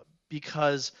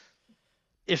because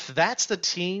if that's the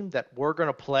team that we're going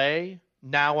to play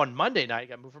now on Monday night,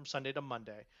 got moved from Sunday to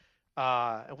Monday.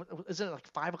 Is it like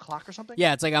 5 o'clock or something?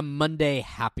 Yeah, it's like a Monday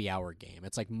happy hour game.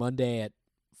 It's like Monday at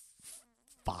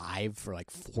 5 for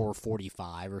like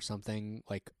 4:45 or something.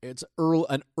 Like it's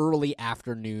an early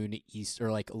afternoon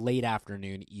or like late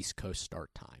afternoon East Coast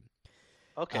start time.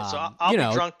 Okay, so I'll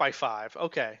be drunk by 5.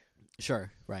 Okay.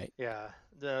 Sure, right. Yeah,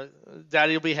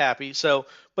 Daddy will be happy. So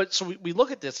we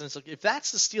look at this and it's like, if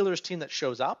that's the Steelers team that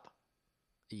shows up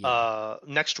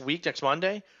next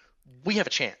Monday, we have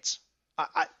a chance.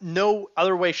 No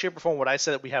other way, shape, or form would I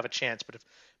say that we have a chance.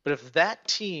 But if that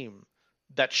team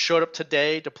that showed up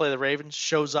today to play the Ravens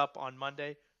shows up on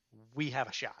Monday, we have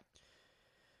a shot.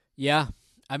 Yeah,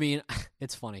 I mean,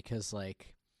 it's funny because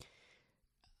like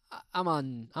I'm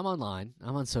online,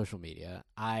 I'm on social media.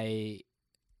 I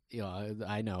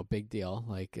know, big deal.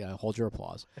 Like, hold your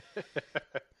applause.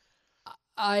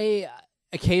 I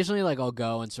occasionally I'll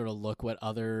go and sort of look what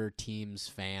other teams'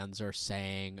 fans are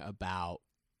saying about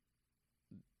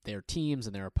their teams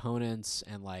and their opponents,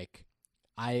 and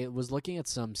I was looking at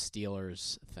some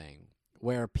Steelers thing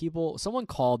where someone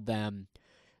called them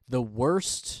the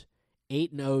worst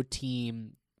 8-0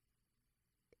 team.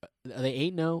 Are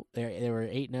they 8-0? They were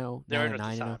 8-0. They're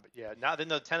 9-0. Yeah, now they're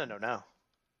 10-0 now.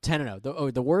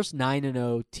 10-0. The worst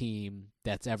 9-0 team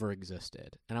that's ever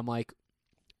existed. And I'm like,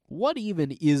 what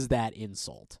even is that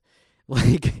insult?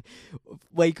 Like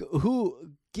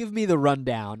who? Give me the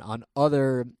rundown on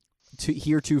other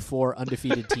heretofore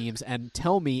undefeated teams and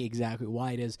tell me exactly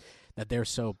why it is that they're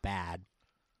so bad.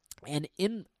 And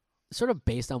in sort of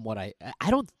based on what I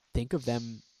don't think of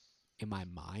them in my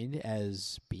mind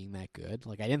as being that good.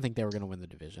 Like, I didn't think they were going to win the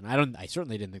division. I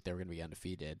certainly didn't think they were going to be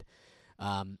undefeated.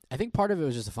 I think part of it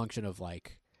was just a function of I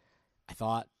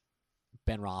thought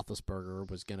Ben Roethlisberger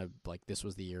was going to this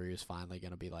was the year he was finally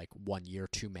going to be 1 year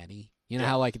too many. You know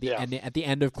how at the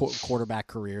end of quarterback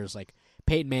careers,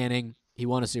 Peyton Manning, he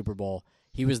won a Super Bowl.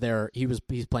 He was there.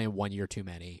 He's playing 1 year too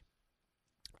many.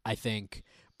 I think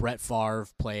Brett Favre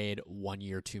played 1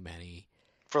 year too many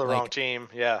for the wrong team.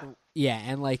 Yeah. Yeah,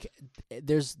 and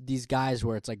there's these guys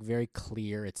where it's very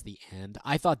clear it's the end.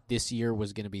 I thought this year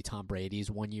was going to be Tom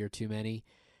Brady's 1 year too many.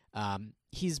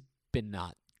 He's been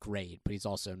not great, but he's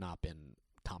also not been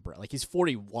Tom Brady. He's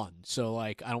 41, so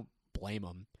I don't blame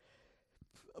him.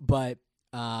 But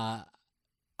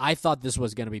I thought this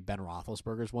was going to be Ben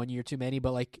Roethlisberger's 1 year too many,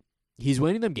 but he's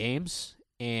winning them games,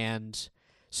 and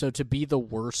so to be the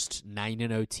worst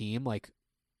 9-0 team,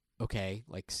 okay,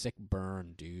 sick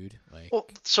burn, dude. Well,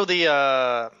 so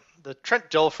the Trent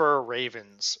Dilfer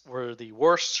Ravens were the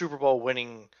worst Super Bowl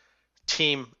winning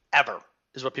team ever,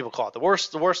 is what people call it. The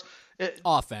worst.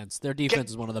 Offense. Their defense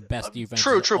is one of the best defenses.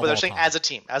 True, but they're saying time. as a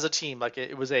team,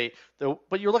 it was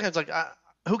but you're looking at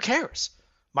who cares?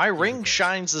 My ring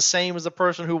shines the same as the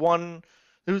person who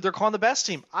they're calling the best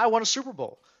team. I won a Super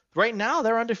Bowl. Right now,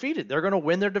 they're undefeated. They're going to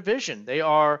win their division. They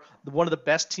are one of the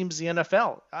best teams in the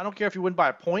NFL. I don't care if you win by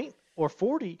a point or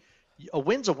 40. A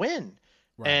win's a win.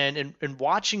 Right. And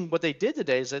watching what they did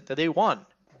today is that they won.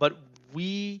 But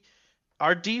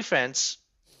our defense,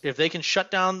 if they can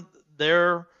shut down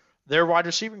their wide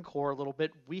receiving core a little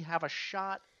bit, we have a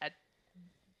shot at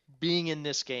being in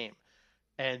this game.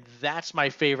 And that's my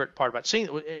favorite part about seeing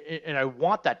it. And I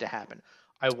want that to happen.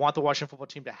 I want the Washington football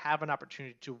team to have an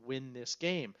opportunity to win this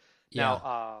game. Yeah.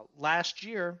 Now, last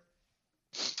year,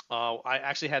 I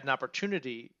actually had an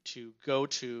opportunity to go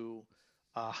to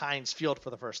Heinz Field for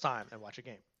the first time and watch a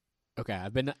game. Okay,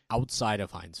 I've been outside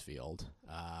of Heinz Field.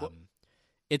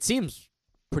 It seems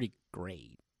pretty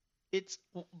great. It's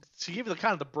to give you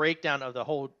the breakdown of the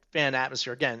whole fan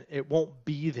atmosphere. Again, it won't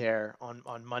be there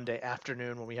on Monday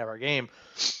afternoon when we have our game,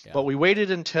 but we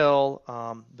waited until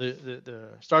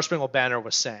the Star Spangled Banner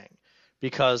was sang,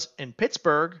 because in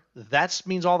Pittsburgh that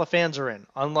means all the fans are in.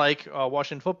 Unlike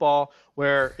Washington football,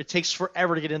 where it takes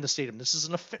forever to get in the stadium. This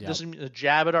isn't this is a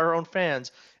jab at our own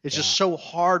fans. It's just so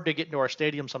hard to get into our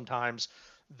stadium sometimes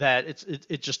that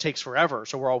it just takes forever.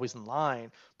 So we're always in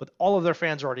line. But all of their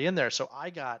fans are already in there. So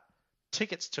I got two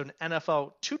tickets to an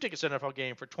NFL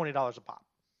game for $20 a pop.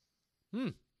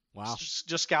 Wow.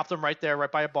 Just scalped them right there, right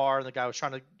by a bar, and the guy was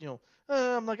trying to,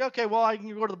 I'm like, okay, well, I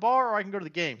can go to the bar or I can go to the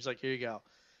game. He's like, here you go.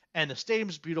 And the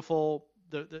stadium's beautiful.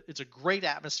 It's a great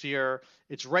atmosphere.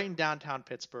 It's right in downtown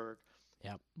Pittsburgh.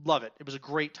 Yep. Love it. It was a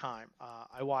great time.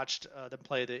 I watched them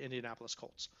play the Indianapolis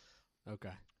Colts.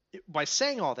 Okay. By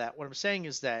saying all that, what I'm saying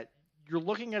is that you're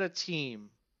looking at a team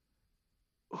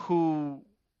who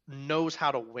knows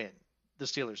how to win. The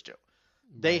Steelers do.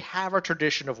 They have a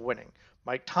tradition of winning.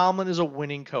 Mike Tomlin is a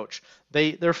winning coach.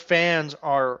 Their fans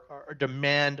are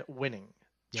demand winning.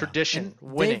 Yeah. Tradition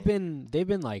and winning. They've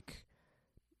been like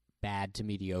bad to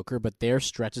mediocre, but their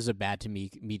stretches of bad to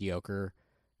mediocre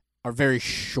are very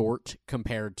short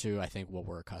compared to, I think, what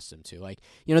we're accustomed to. Like,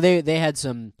 they had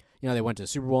some, they went to the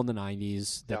Super Bowl in the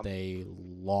 90s that they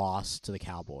lost to the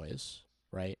Cowboys,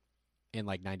 right? In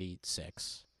like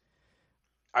 96.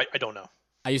 I don't know.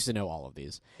 I used to know all of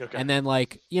these. Okay. And then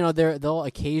they'll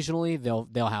occasionally they'll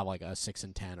have like a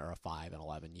 6-10 or a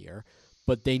 5-11 year,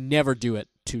 but they never do it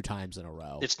 2 times in a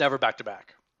row. It's never back to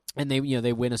back. And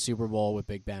they win a Super Bowl with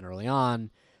Big Ben early on.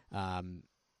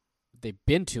 They've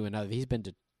been to another. He's been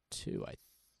to 2, I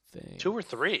think. 2 or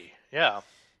 3. Yeah.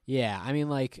 Yeah, I mean,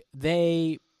 like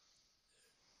they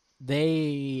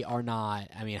are not.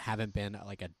 I mean, haven't been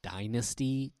like a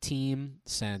dynasty team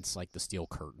since like the Steel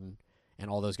Curtain, and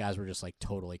all those guys were just like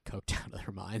totally coked out of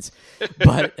their minds.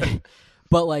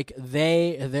 But like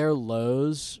their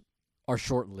lows are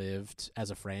short-lived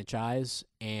as a franchise,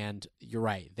 and you're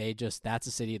right. That's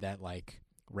a city that like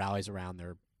rallies around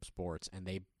their sports, and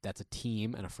that's a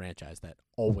team and a franchise that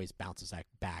always bounces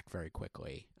back very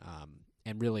quickly,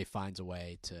 and really finds a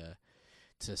way to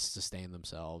sustain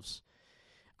themselves.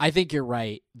 I think you're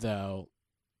right, though,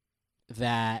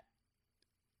 that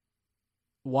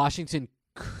Washington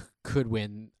could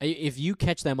win if you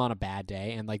catch them on a bad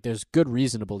day, and like there's good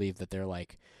reason to believe that they're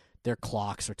like their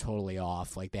clocks are totally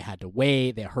off. Like they had to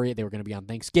wait, they hurried, they were going to be on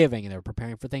Thanksgiving, and they were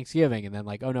preparing for Thanksgiving, and then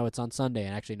like, oh no, it's on Sunday,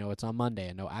 and actually no, it's on Monday,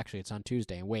 and no, actually it's on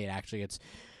Tuesday, and wait, actually it's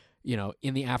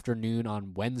in the afternoon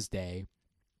on Wednesday,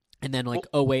 and then like,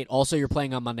 oh wait, also you're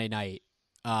playing on Monday night.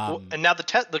 And now the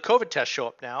COVID tests show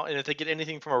up now, and if they get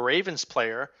anything from a Ravens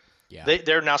player, yeah,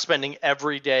 they're now spending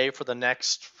every day for the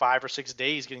next 5 or 6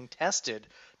 days getting tested.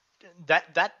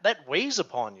 That weighs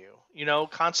upon you.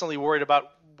 Constantly worried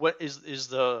about when's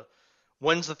the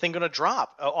thing going to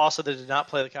drop. Also, they did not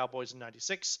play the Cowboys in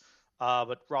 '96,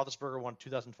 but Roethlisberger won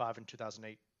 2005 and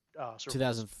 2008.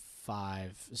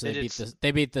 2005. So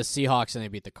they beat the Seahawks and they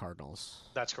beat the Cardinals.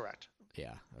 That's correct.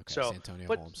 Yeah. Okay. So, Antonio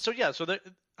Holmes. So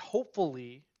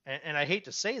hopefully, and I hate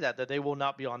to say that they will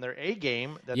not be on their A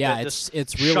game. It's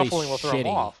really shuffling will throw them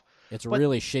shitty. off. It's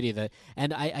really shitty that,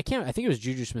 and I think it was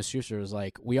Juju Smith-Schuster was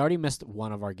like, we already missed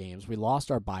one of our games. We lost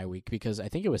our bye week because I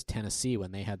think it was Tennessee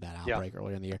when they had that outbreak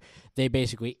earlier in the year. They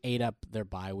basically ate up their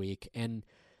bye week, and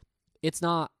it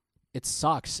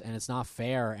sucks and it's not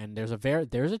fair. And there's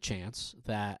a chance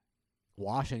that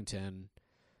Washington,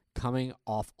 coming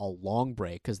off a long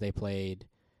break because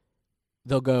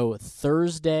they'll go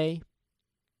Thursday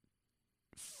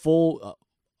full.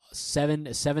 7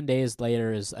 days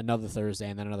later is another Thursday,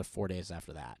 and then another 4 days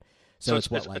after that. So it's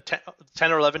what, like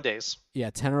 10 or 11 days. Yeah,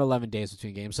 10 or 11 days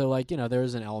between games. So like there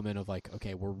is an element of like,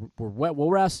 okay, we're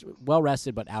well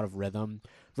rested but out of rhythm,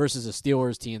 versus a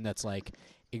Steelers team that's like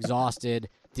exhausted,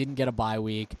 didn't get a bye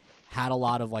week, had a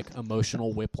lot of like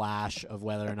emotional whiplash of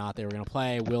whether or not they were going to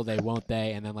play, will they, won't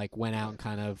they, and then like went out and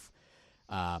kind of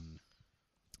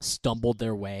stumbled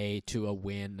their way to a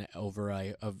win over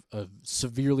a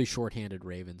severely shorthanded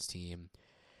Ravens team.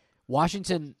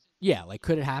 Washington, yeah, like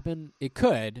could it happen? It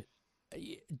could.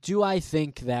 Do I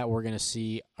think that we're going to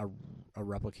see a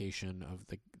replication of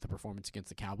the performance against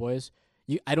the Cowboys?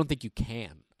 I don't think you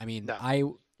can. I mean,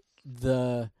 no.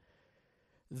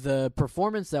 The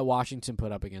performance that Washington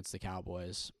put up against the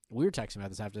Cowboys, we were texting about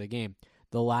this after the game.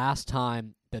 The last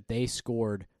time that they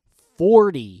scored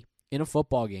 40 in a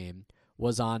football game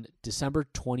was on December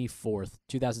 24th,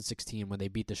 2016, when they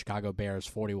beat the Chicago Bears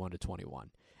 41-21.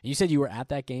 And you said you were at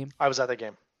that game? I was at that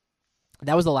game.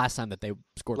 That was the last time that they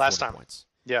scored 40 points.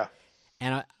 Yeah.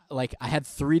 And I had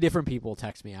 3 different people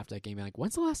text me after that game, like,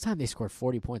 when's the last time they scored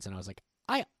 40 points? And I was like,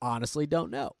 I honestly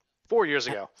don't know. 4 years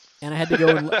ago. And I had to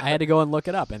go and look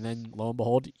it up, and then lo and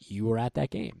behold, you were at that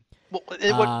game. Well, but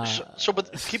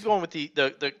keep going with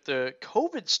the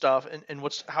COVID stuff and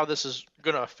how this is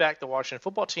going to affect the Washington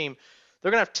football team. They're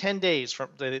going to have 10 days from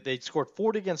they scored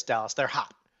 40 against Dallas. They're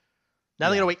hot. Now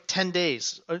they're going to wait 10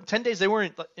 days. 10 days they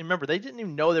weren't. Remember, they didn't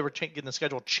even know they were getting the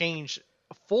schedule changed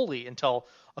fully until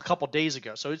a couple days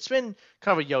ago. So it's been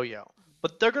kind of a yo-yo.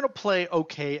 But they're going to play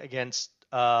okay against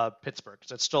Pittsburgh.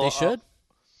 It's still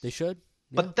They should.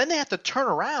 But then they have to turn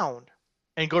around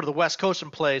and go to the West Coast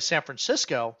and play San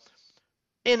Francisco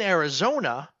in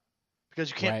Arizona because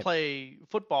you can't play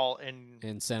football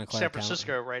in Santa Clara, San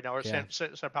Francisco right now, or San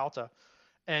Paulo.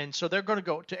 And so they're going to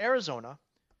go to Arizona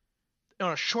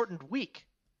on a shortened week.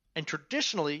 And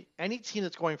traditionally, any team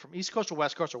that's going from East Coast to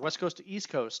West Coast or West Coast to East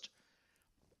Coast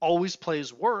always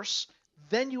plays worse.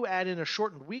 Then you add in a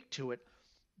shortened week to it.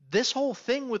 This whole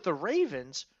thing with the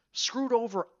Ravens screwed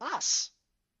over us.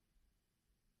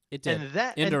 It did. And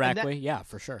that, indirectly, yeah,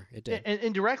 for sure. It did. And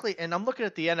indirectly, and I'm looking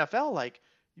at the NFL like,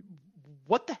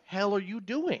 what the hell are you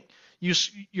doing?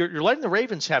 You're letting the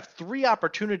Ravens have 3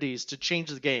 opportunities to change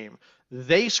the game.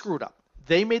 They screwed up.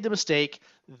 They made the mistake.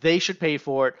 They should pay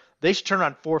for it. They should turn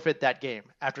around and forfeit that game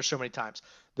after so many times.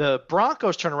 The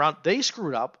Broncos turn around. They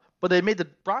screwed up, but they made the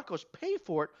Broncos pay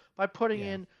for it by putting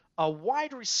in a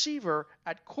wide receiver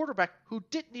at quarterback who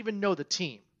didn't even know the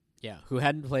team. Yeah, who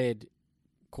hadn't played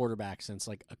quarterback since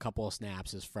like a couple of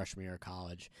snaps his freshman year of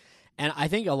college. And I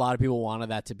think a lot of people wanted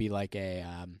that to be like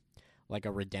a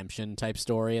redemption type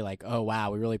story, like, oh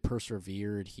wow, we really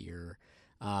persevered here.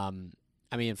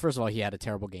 I mean, first of all, he had a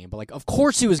terrible game, but like, of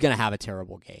course he was going to have a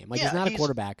terrible game. Like, he's not a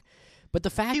quarterback. But the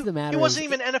fact of the matter is, he wasn't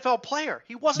even an NFL player.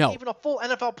 He wasn't even a full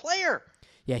NFL player.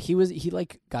 Yeah, he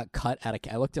got cut out of.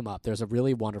 I looked him up. There's a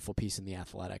really wonderful piece in The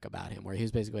Athletic about him where he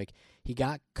was basically like, he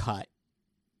got cut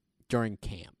during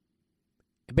camp.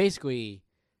 And basically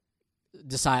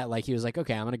decided, like, he was like,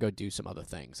 okay, I'm going to go do some other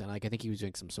things. And like, I think he was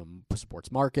doing some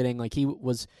sports marketing. Like, he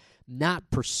was not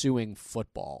pursuing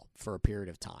football for a period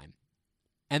of time.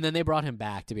 And then they brought him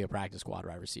back to be a practice squad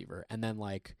wide receiver. And then,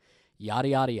 like, yada,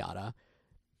 yada, yada,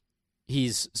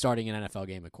 he's starting an NFL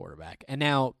game at quarterback. And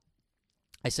now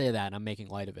I say that and I'm making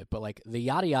light of it, but, like, the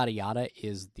yada, yada, yada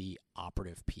is the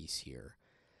operative piece here.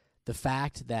 The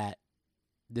fact that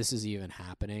this is even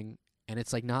happening, and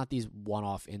it's, like, not these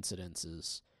one-off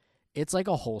incidences. It's, like,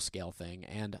 a whole-scale thing.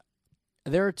 And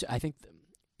there are I think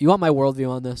you want my worldview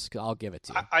on this? 'Cause I'll give it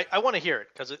to you. I want to hear it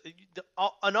because, in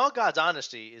all God's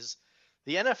honesty, is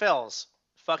the NFL's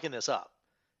fucking this up.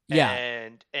 Yeah.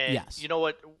 And yes. You know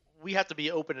what? We have to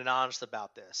be open and honest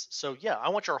about this. So, yeah, I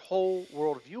want your whole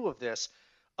world view of this,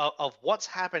 of what's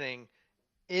happening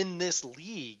in this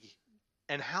league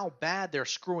and how bad they're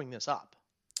screwing this up.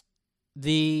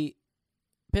 The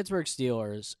Pittsburgh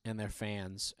Steelers and their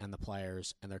fans and the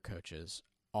players and their coaches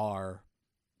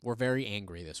were very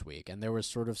angry this week, and there was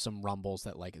sort of some rumbles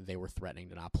that, like, they were threatening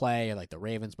to not play, like the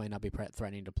Ravens might not be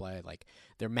threatening to play, like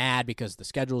they're mad because the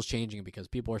schedule's changing and because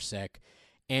people are sick,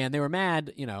 and they were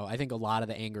mad. You know, I think a lot of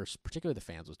the anger, particularly the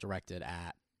fans, was directed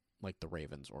at, like, the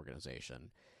Ravens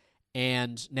organization.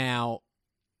 And now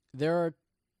there are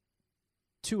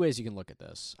 2 ways you can look at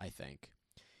this. I think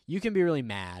you can be really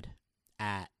mad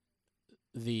at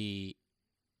the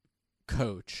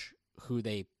coach who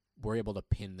they were able to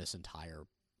pin this entire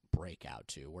breakout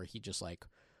to, where he just, like,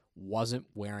 wasn't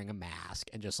wearing a mask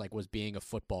and just, like, was being a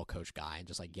football coach guy and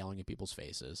just, like, yelling at people's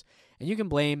faces. And you can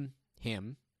blame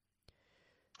him.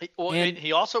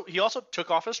 He also took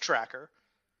off his tracker.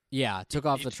 Yeah, took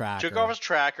off the tracker. Took off his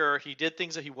tracker. He did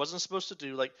things that he wasn't supposed to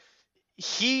do. Like,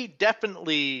 he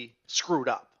definitely screwed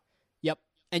up. Yep.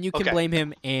 And you can blame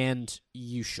him, and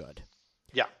you should.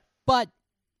 Yeah. But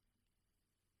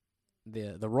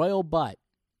the royal but,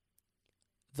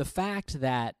 the fact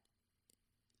that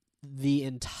the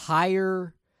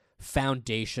entire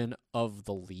foundation of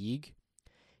the league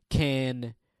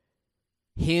can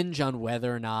hinge on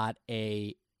whether or not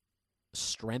a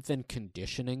strength and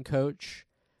conditioning coach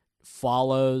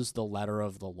follows the letter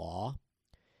of the law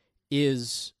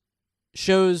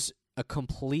shows a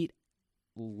complete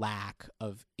lack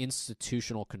of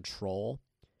institutional control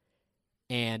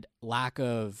and lack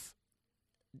of,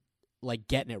 like,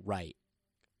 getting it right.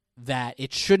 That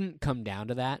it shouldn't come down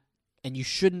to that, and you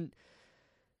shouldn't,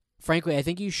 frankly, I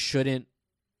think you shouldn't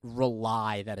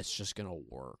rely that it's just going to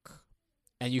work,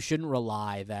 and you shouldn't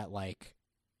rely that, like,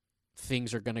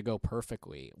 things are going to go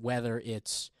perfectly, whether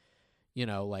it's, you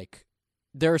know, like,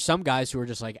 there are some guys who are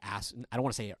just, like, I don't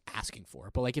want to say asking for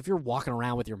it, but, like, if you're walking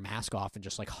around with your mask off and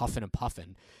just, like, huffing and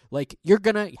puffing, like, you're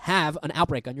going to have an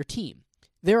outbreak on your team.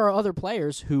 There are other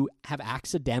players who have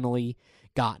accidentally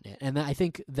gotten it, and I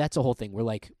think that's a whole thing. We're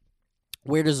like,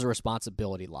 where does the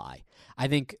responsibility lie? I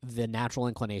think the natural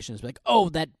inclination is like, oh,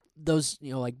 those,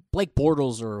 you know, like Blake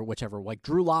Bortles or whichever, like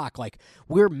Drew Lock, like,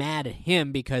 we're mad at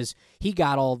him because he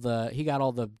got all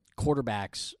the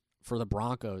quarterbacks for the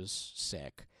Broncos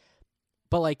sick.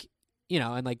 But, like, you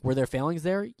know, and, like, were there failings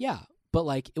there? Yeah. But,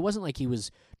 like, it wasn't like he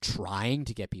was trying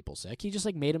to get people sick. He just,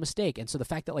 like, made a mistake. And so the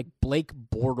fact that, like, Blake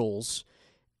Bortles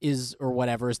is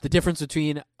the difference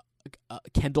between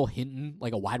Kendall Hinton,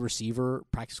 like a wide receiver,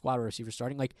 practice squad wide receiver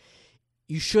starting, like,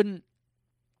 you shouldn't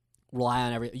rely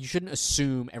on you shouldn't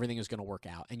assume everything is going to work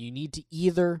out, and you need to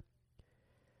either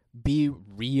be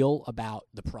real about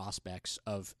the prospects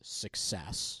of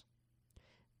success,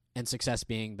 and success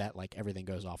being that like everything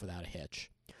goes off without a hitch,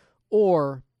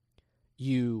 or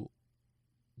you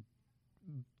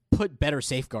put better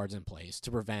safeguards in place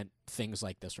to prevent things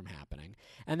like this from happening.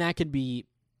 And that can be,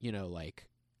 like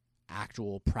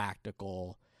actual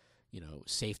practical,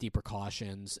 safety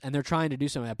precautions. And they're trying to do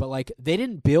some of that, but like they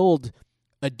didn't build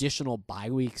additional bye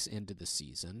weeks into the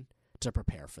season to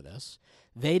prepare for this.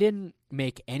 They didn't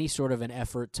make any sort of an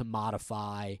effort to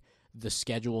modify the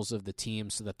schedules of the team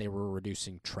so that they were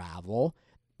reducing travel,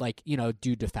 like,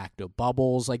 do de facto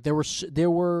bubbles. Like there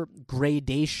were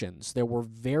gradations, there were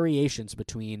variations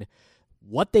between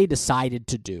what they decided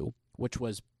to do, which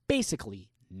was basically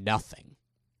nothing,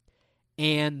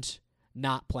 and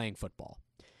not playing football.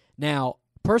 Now,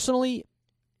 personally,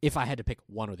 if I had to pick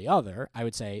one or the other, I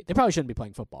would say they probably shouldn't be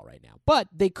playing football right now. But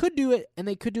they could do it, and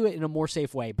they could do it in a more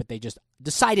safe way, but they just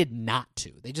decided not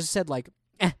to. They just said, like,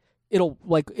 it'll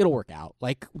work out.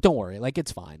 Like, don't worry. Like,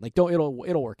 it's fine. Like, it'll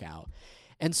work out.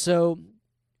 And so,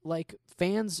 like,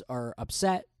 fans are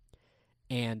upset,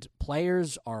 and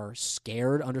players are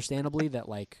scared, understandably, that,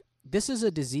 like, this is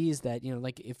a disease that,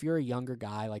 like, if you're a younger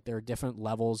guy, like, there are different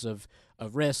levels of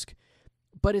risk.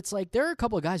 But it's like there are a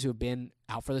couple of guys who have been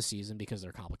out for the season because of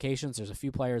their complications. There's a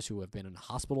few players who have been in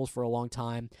hospitals for a long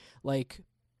time. Like,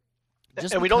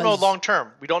 and we don't know long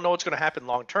term. We don't know what's going to happen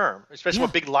long term, especially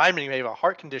with big linemen. He may have a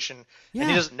heart condition, and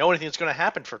he doesn't know anything that's going to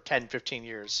happen for 10, 15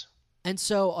 years. And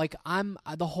so, like,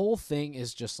 the whole thing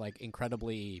is just like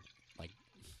incredibly like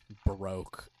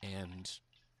baroque and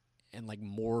like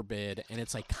morbid, and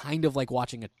it's like kind of like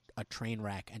watching a train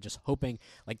wreck and just hoping,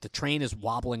 like, the train is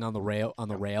wobbling on the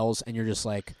rails, and you're just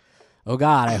like, oh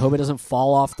God, I hope it doesn't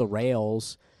fall off the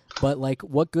rails. But like,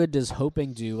 what good does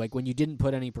hoping do? Like, when you didn't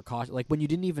put any precaution, like when you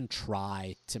didn't even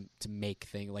try to make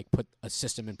put a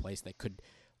system in place that could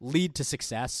lead to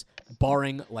success,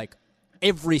 barring like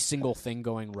every single thing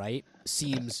going right,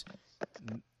 seems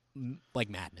like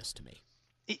madness to me.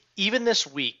 Even this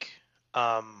week,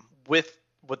 with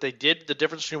what they did, the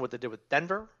difference between what they did with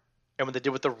Denver and what they did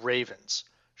with the Ravens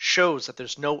shows that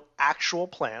there's no actual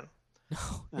plan,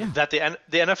 that the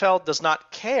NFL does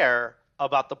not care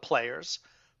about the players.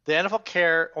 The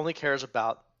NFL only cares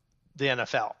about the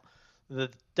NFL. The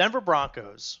Denver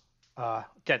Broncos,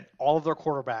 again, all of their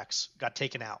quarterbacks got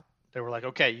taken out. They were like,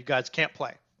 okay, you guys can't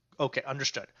play. Okay,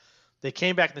 understood. They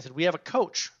came back and they said, we have a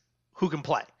coach who can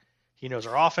play. He knows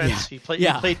our offense. He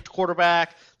played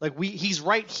quarterback. Like, he's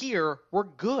right here. We're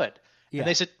good. Yeah. And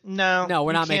they said, no,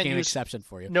 we're not making an exception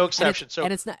for you. No exception.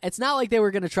 And it's not like they were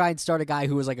going to try and start a guy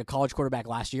who was like a college quarterback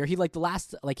last year. He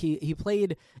he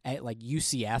played at like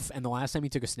UCF, and the last time he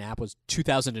took a snap was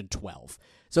 2012.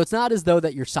 So it's not as though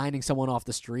that you're signing someone off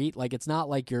the street. Like, it's not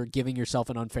like you're giving yourself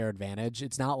an unfair advantage.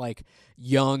 It's not like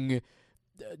young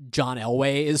John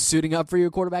Elway is suiting up for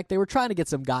your quarterback. They were trying to get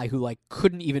some guy who like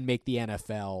couldn't even make the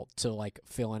NFL to like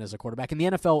fill in as a quarterback, and the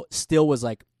NFL still was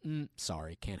like,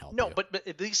 sorry, can't help you. No, but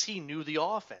at least he knew the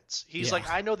offense. He's like,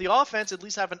 I know the offense. At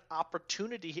least have an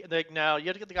opportunity. They're like, no, you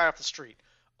have to get the guy off the street.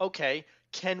 Okay,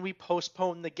 can we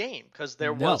postpone the game? Because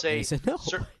there was a. They said no.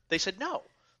 They said no.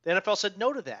 The NFL said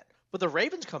no to that. But the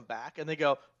Ravens come back and they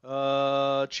go,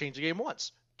 change the game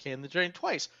once. Can they change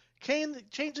twice? Can they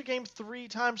change the game 3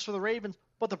 times for the Ravens?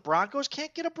 But the Broncos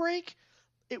can't get a break?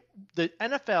 The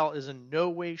NFL is in no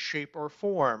way, shape, or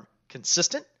form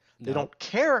consistent. They don't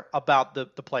care about the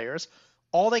players.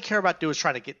 All they care about doing is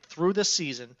trying to get through this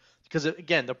season. Because,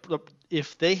 again,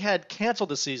 if they had canceled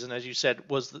the season, as you said,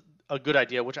 was a good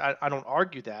idea, which I don't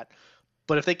argue that.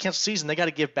 But if they cancel the season, they got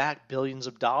to give back billions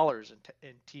of dollars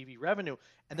in TV revenue.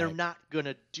 And they're not going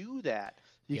to do that.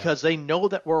 Because they know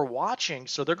that we're watching.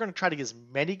 So they're going to try to get as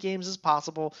many games as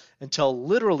possible until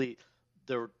literally –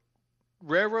 the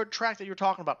railroad track that you're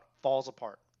talking about falls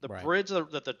apart. The bridge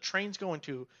that the train's going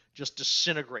to just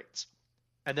disintegrates.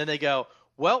 And then they go,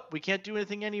 well, we can't do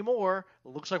anything anymore. It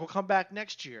looks like we'll come back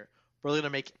next year. We're going to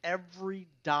make every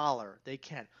dollar they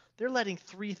can. They're letting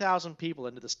 3,000 people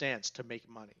into the stands to make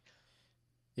money.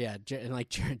 Yeah, and like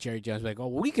Jerry Jones, like, oh,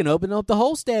 we can open up the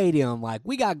whole stadium. Like,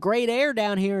 we got great air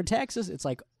down here in Texas. It's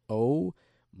like, oh,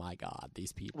 my God,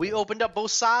 these people. We opened up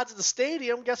both sides of the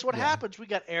stadium. Guess what happens? We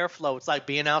got airflow. It's like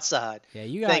being outside.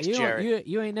 Yeah, Thanks, Jerry.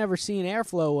 You ain't never seen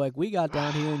airflow like we got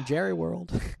down here in Jerry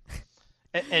World.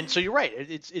 and so you're right.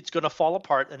 It's going to fall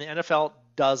apart, and the NFL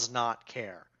does not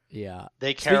care. Yeah.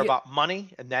 They care about money,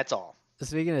 and that's all.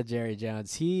 Speaking of Jerry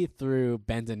Jones, he threw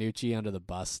Ben DiNucci under the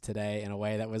bus today in a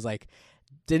way that was like,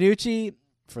 DiNucci,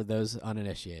 for those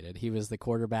uninitiated, he was the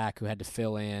quarterback who had to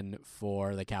fill in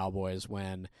for the Cowboys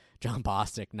when John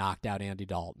Bostic knocked out Andy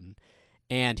Dalton.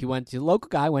 And he went to the local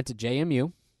guy, went to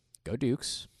JMU, go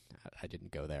Dukes. I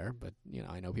didn't go there, but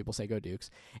I know people say go Dukes.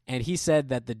 And he said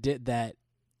that that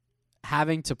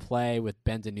having to play with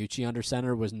Ben DiNucci under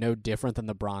center was no different than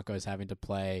the Broncos having to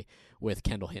play with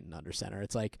Kendall Hinton under center.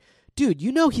 It's like, dude,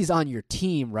 he's on your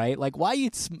team, right? Like, why are you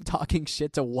talking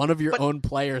shit to one of your own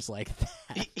players like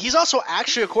that? He's also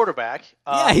actually a quarterback.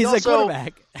 Yeah, he's a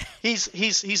quarterback.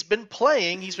 He's been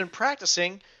playing. He's been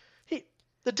practicing.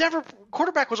 The Denver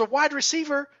quarterback was a wide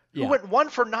receiver who went 1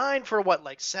 for 9 for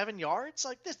 7 yards?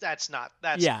 Like this, that's not.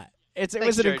 Yeah. It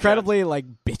was an incredibly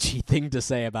bitchy thing to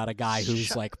say about a guy whose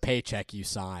paycheck you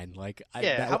sign.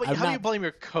 How do you blame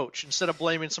your coach instead of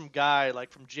blaming some guy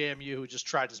from JMU who just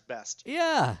tried his best?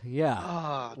 Yeah.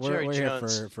 Jerry we're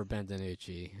Jones. here for Ben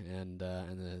DiNucci and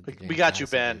the we got you,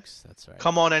 Ben. Dukes. That's right.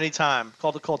 Come on anytime.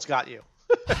 Call the Colts. Got you.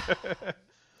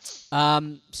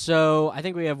 So I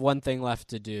think we have one thing left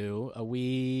to do.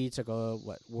 We took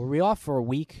were we off for a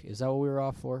week? Is that what we were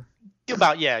off for?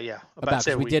 About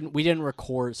we didn't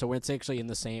record, so it's actually in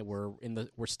the same. We're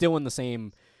still in the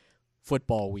same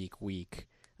football week. We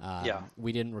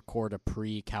didn't record a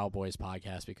pre-Cowboys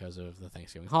podcast because of the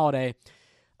Thanksgiving holiday.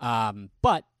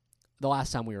 But the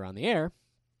last time we were on the air,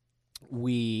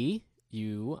 I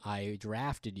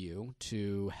drafted you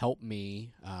to help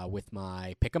me with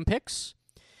my pick'em picks,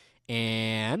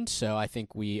 and so I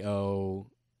think I owe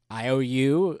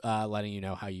you letting you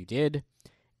know how you did.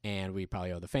 And we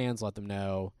probably owe the fans, let them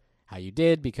know how you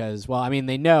did because,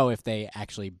 they know if they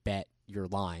actually bet your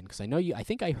line. Because I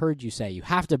think I heard you say you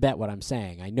have to bet what I'm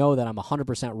saying. I know that I'm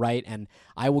 100% right, and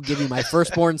I will give you my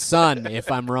firstborn son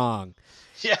if I'm wrong.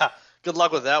 Yeah, good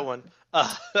luck with that one.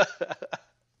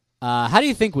 How do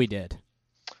you think we did?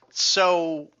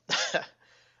 So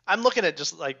I'm looking at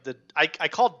just I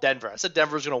called Denver. I said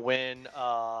Denver's going to win.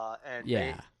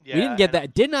 We didn't get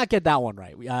that. Did not get that one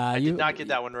right. I did not get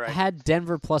that one right. Had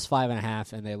Denver plus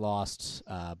 5.5, and they lost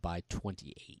by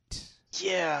 28.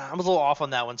 Yeah, I'm a little off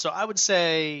on that one. So I would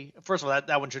say, first of all,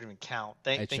 that one shouldn't even count.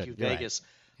 Thank you, Vegas. Right.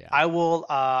 Yeah. I will.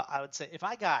 I would say if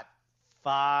I got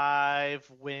 5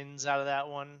 wins out of that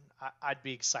one, I'd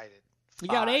be excited. 5. You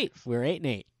got 8. We're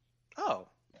 8-8. Oh,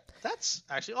 that's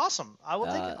actually awesome. I will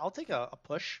take it. I'll take a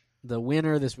push. The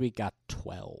winner this week got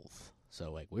 12.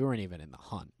 So we weren't even in the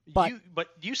hunt. But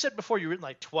you said before you were in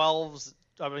 12s,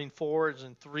 4s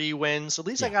and 3 wins. At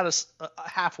least I got us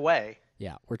halfway.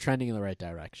 Yeah, we're trending in the right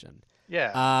direction.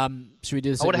 Yeah. Should we do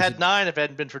this? I would have had 9 if it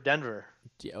hadn't been for Denver.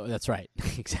 Yeah, that's right.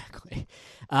 Exactly.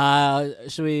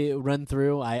 Should we run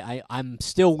through? I'm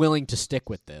still willing to stick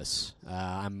with this.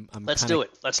 Let's do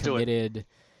it. Let's do it. Committed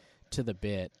to the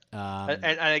bit. And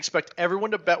I expect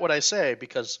everyone to bet what I say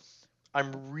because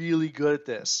I'm really good at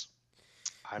this.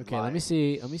 Let me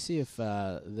see if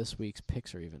this week's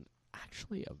picks are even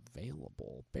actually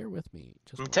available. Bear with me.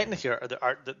 Technically,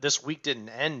 this week didn't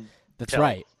end. That's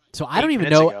right. So I don't even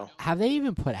know. Ago. Have they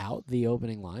even put out the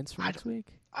opening lines for next week?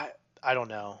 I don't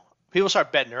know. People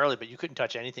start betting early, but you couldn't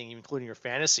touch anything, including your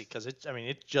fantasy, because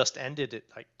it just ended it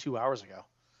 2 hours ago.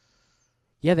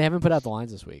 Yeah, they haven't put out the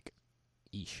lines this week.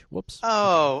 Eesh. Whoops.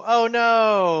 Oh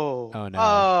no. Oh no.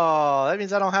 Oh, that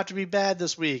means I don't have to be bad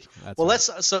this week. That's well, right.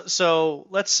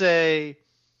 let's say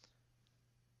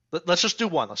let's just do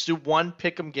one. Let's do one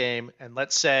pick'em game, and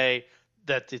let's say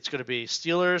that it's going to be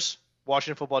Steelers,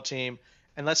 Washington football team,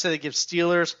 and let's say they give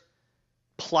Steelers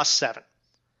 +7.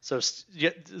 So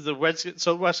the Redskins.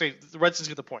 So the Redskins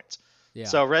get the points. Yeah.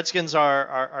 So Redskins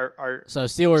are so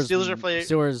Steelers. Steelers are playing.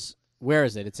 Steelers. Where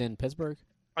is it? It's in Pittsburgh.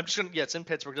 I'm just gonna. Yeah, it's in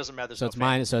Pittsburgh. Doesn't matter. So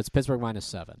it's Pittsburgh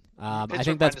 -7. I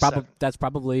think that's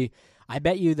probably. I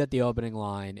bet you that the opening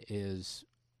line is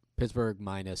Pittsburgh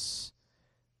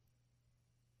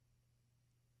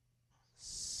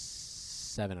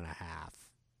 -7.5.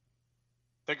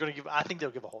 They're gonna give. I think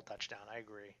they'll give a whole touchdown. I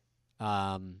agree.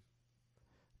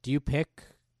 Do you pick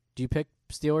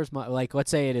Steelers?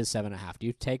 Let's say it is 7.5. Do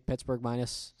you take Pittsburgh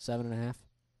 -7.5?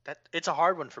 It's a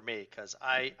hard one for me because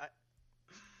I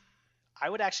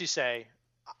would actually say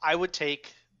I would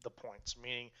take the points,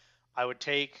 meaning I would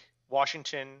take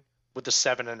Washington with the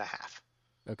 7.5.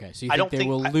 Okay, so you think they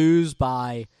will lose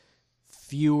by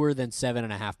fewer than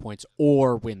 7.5 points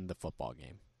or win the football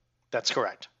game? That's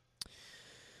correct.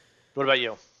 What about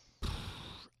you?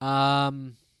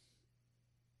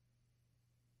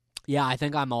 Yeah, I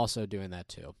think I'm also doing that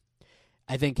too.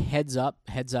 I think heads up,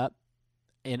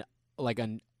 in like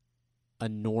a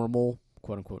normal,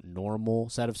 quote unquote, normal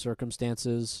set of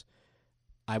circumstances,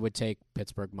 I would take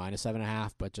Pittsburgh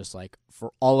 -7.5, but just like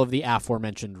for all of the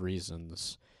aforementioned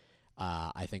reasons,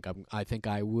 I think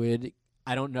I would.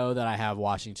 I don't know that I have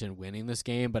Washington winning this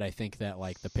game, but I think that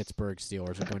like the Pittsburgh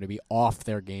Steelers are going to be off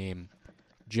their game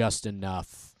just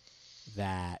enough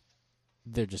that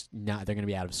they're just not. They're going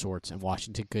to be out of sorts, and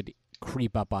Washington could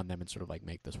creep up on them and sort of like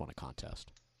make this one a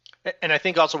contest. And I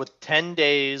think also with 10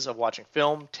 days of watching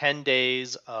film, 10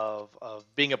 days of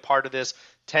being a part of this,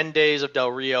 10 days of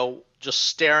Del Rio just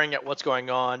staring at what's going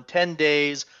on, 10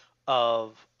 days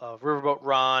of Riverboat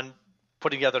Ron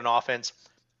putting together an offense,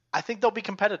 I think they'll be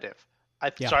competitive.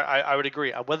 I would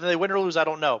agree. Whether they win or lose, I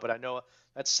don't know, but I know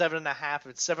that's 7.5. If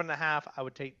it's 7.5, I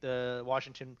would take the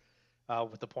Washington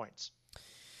with the points.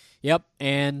 Yep,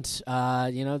 and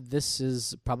this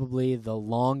is probably the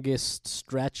longest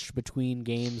stretch between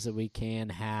games that we can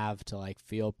have to like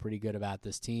feel pretty good about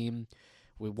this team.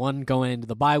 We won going into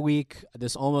the bye week.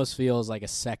 This almost feels like a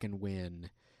second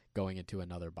win going into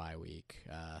another bye week.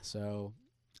 So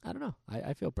I don't know.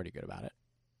 I feel pretty good about it.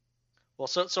 Well,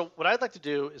 so what I'd like to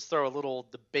do is throw a little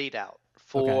debate out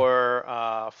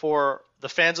for the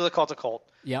fans of the Cult of Colt.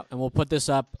 Yep, and we'll put this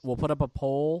up. We'll put up a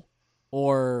poll.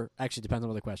 Or actually, depends on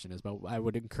what the question is, but I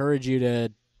would encourage you to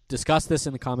discuss this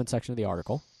in the comment section of the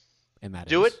article. And that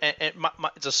do it. And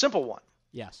it's a simple one.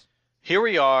 Yes. Here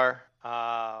we are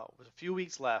with a few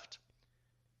weeks left.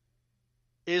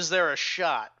 Is there a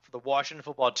shot for the Washington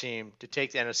football team to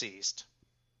take the NFC East?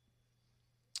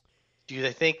 Do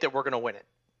they think that we're going to win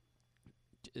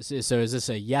it? So is this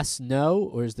a yes, no,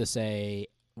 or is this a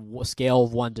scale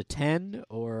of 1 to 10?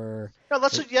 Or no,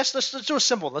 let's do a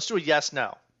simple one. Let's do a yes,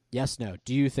 no. Yes, no.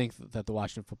 Do you think that the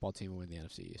Washington football team will win the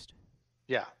NFC East?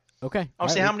 Yeah. Okay. I'll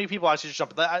see how many people actually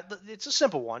jump. It's a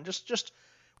simple one. Just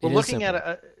we're looking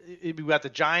at we got the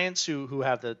Giants who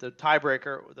have the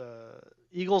tiebreaker. The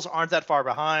Eagles aren't that far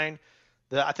behind.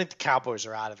 I think the Cowboys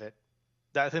are out of it.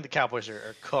 I think the Cowboys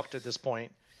are cooked at this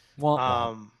point.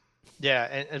 Well,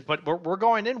 yeah, but we're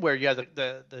going in where you have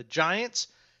the Giants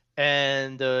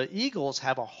and the Eagles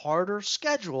have a harder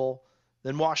schedule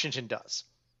than Washington does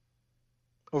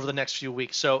over the next few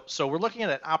weeks. So we're looking at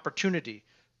an opportunity.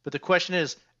 But the question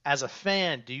is, as a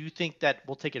fan, do you think that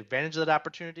we'll take advantage of that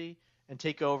opportunity and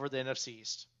take over the NFC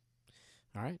East?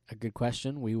 All right, a good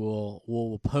question.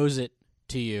 We'll pose it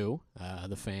to you,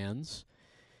 the fans.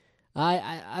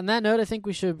 On that note, I think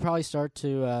we should probably start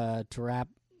to wrap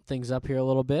things up here a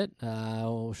little bit.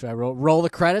 Should I roll the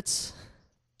credits?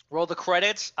 Roll the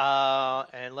credits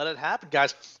and let it happen,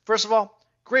 guys. First of all,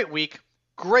 great week,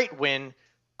 great win.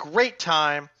 Great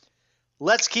time.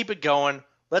 Let's keep it going.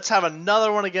 Let's have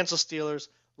another one against the Steelers.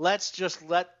 Let's just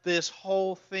let this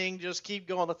whole thing just keep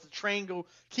going. Let the train go.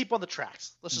 Keep on the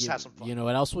tracks. Let's just have some fun. You know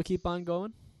what else will keep on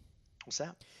going? What's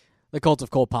that? The Cult of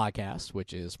Colt podcast,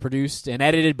 which is produced and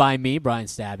edited by me, Brian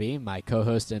Stabby. My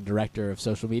co-host and director of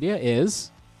social media is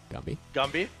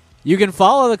Gumby. You can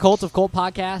follow the Cult of Colt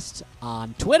podcast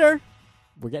on Twitter.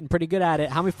 We're getting pretty good at it.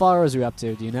 How many followers are we up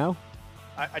to? Do you know?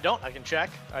 I don't. I can check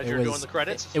as you're doing the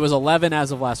credits. It was 11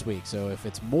 as of last week, so if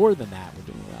it's more than that, we're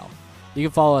doing well. You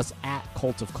can follow us at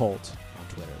Cult of Colt on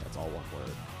Twitter. That's all one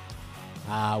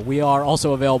word. We are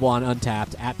also available on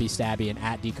Untapped, at B Stabby and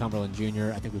at D Cumberland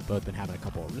Jr. I think we've both been having a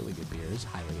couple of really good beers.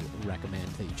 Highly recommend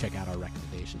that you check out our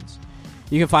recommendations.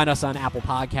 You can find us on Apple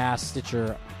Podcasts,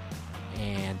 Stitcher,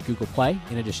 and Google Play,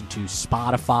 in addition to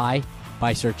Spotify,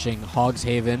 by searching Hogs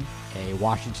Haven, a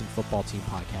Washington football team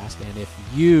podcast. And if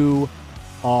you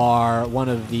are one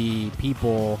of the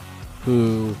people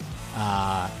who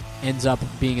ends up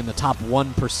being in the top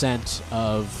 1%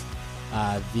 of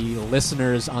the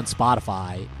listeners on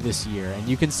Spotify this year, and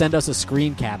you can send us a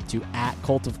screen cap to at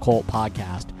Cult of Colt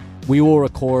podcast. We will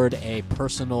record a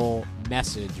personal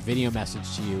video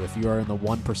message to you if you are in the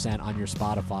 1% on your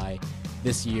Spotify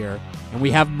this year. And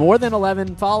we have more than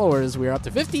 11 followers. We are up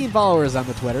to 15 followers on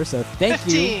the Twitter, so thank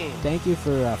you for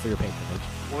your patronage.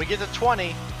 When we get to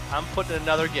 20, I'm putting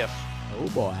another gift. Oh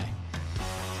boy.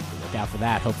 Look out for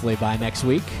that, hopefully by next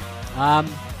week.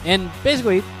 And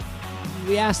basically,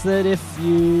 we ask that if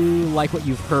you like what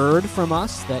you've heard from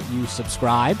us, that you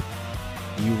subscribe,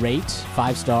 you rate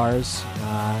 5 stars,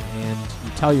 and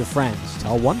you tell your friends.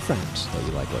 Tell one friend that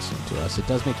you like listening to us. It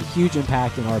does make a huge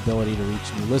impact in our ability to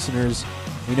reach new listeners.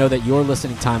 We know that your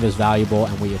listening time is valuable,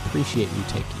 and we appreciate you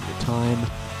taking your time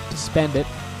to spend it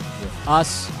with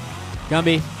us.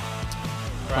 Gumby,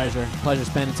 pleasure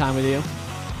spending time with you.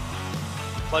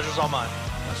 Pleasure's all mine.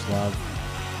 Much love.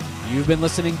 You've been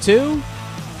listening to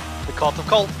The Cult of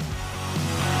Colt.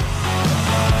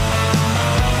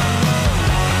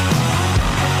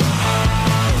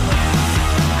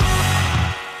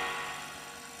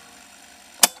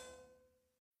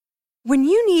 When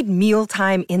you need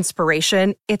mealtime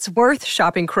inspiration, it's worth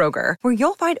shopping Kroger, where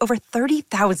you'll find over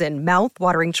 30,000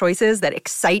 mouth-watering choices that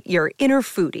excite your inner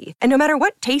foodie. And no matter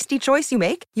what tasty choice you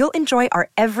make, you'll enjoy our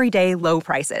everyday low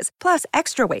prices, plus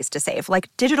extra ways to save,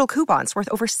 like digital coupons worth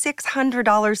over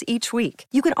 $600 each week.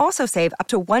 You can also save up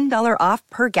to $1 off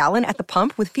per gallon at the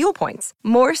pump with fuel points.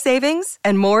 More savings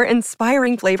and more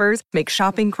inspiring flavors make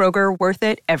shopping Kroger worth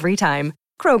it every time.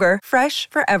 Kroger, fresh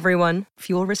for everyone.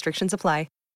 Fuel restrictions apply.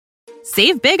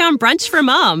 Save big on brunch for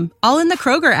mom, all in the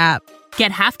Kroger app.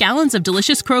 Get half gallons of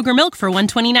delicious Kroger milk for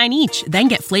 $1.29 each. Then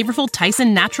get flavorful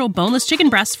Tyson natural boneless chicken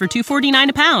breasts for $2.49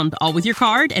 a pound, all with your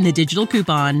card and a digital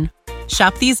coupon.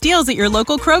 Shop these deals at your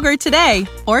local Kroger today,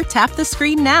 or tap the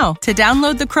screen now to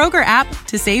download the Kroger app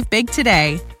to save big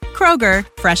today. Kroger,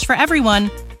 fresh for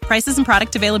everyone. Prices and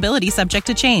product availability subject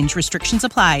to change. Restrictions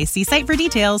apply. See site for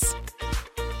details.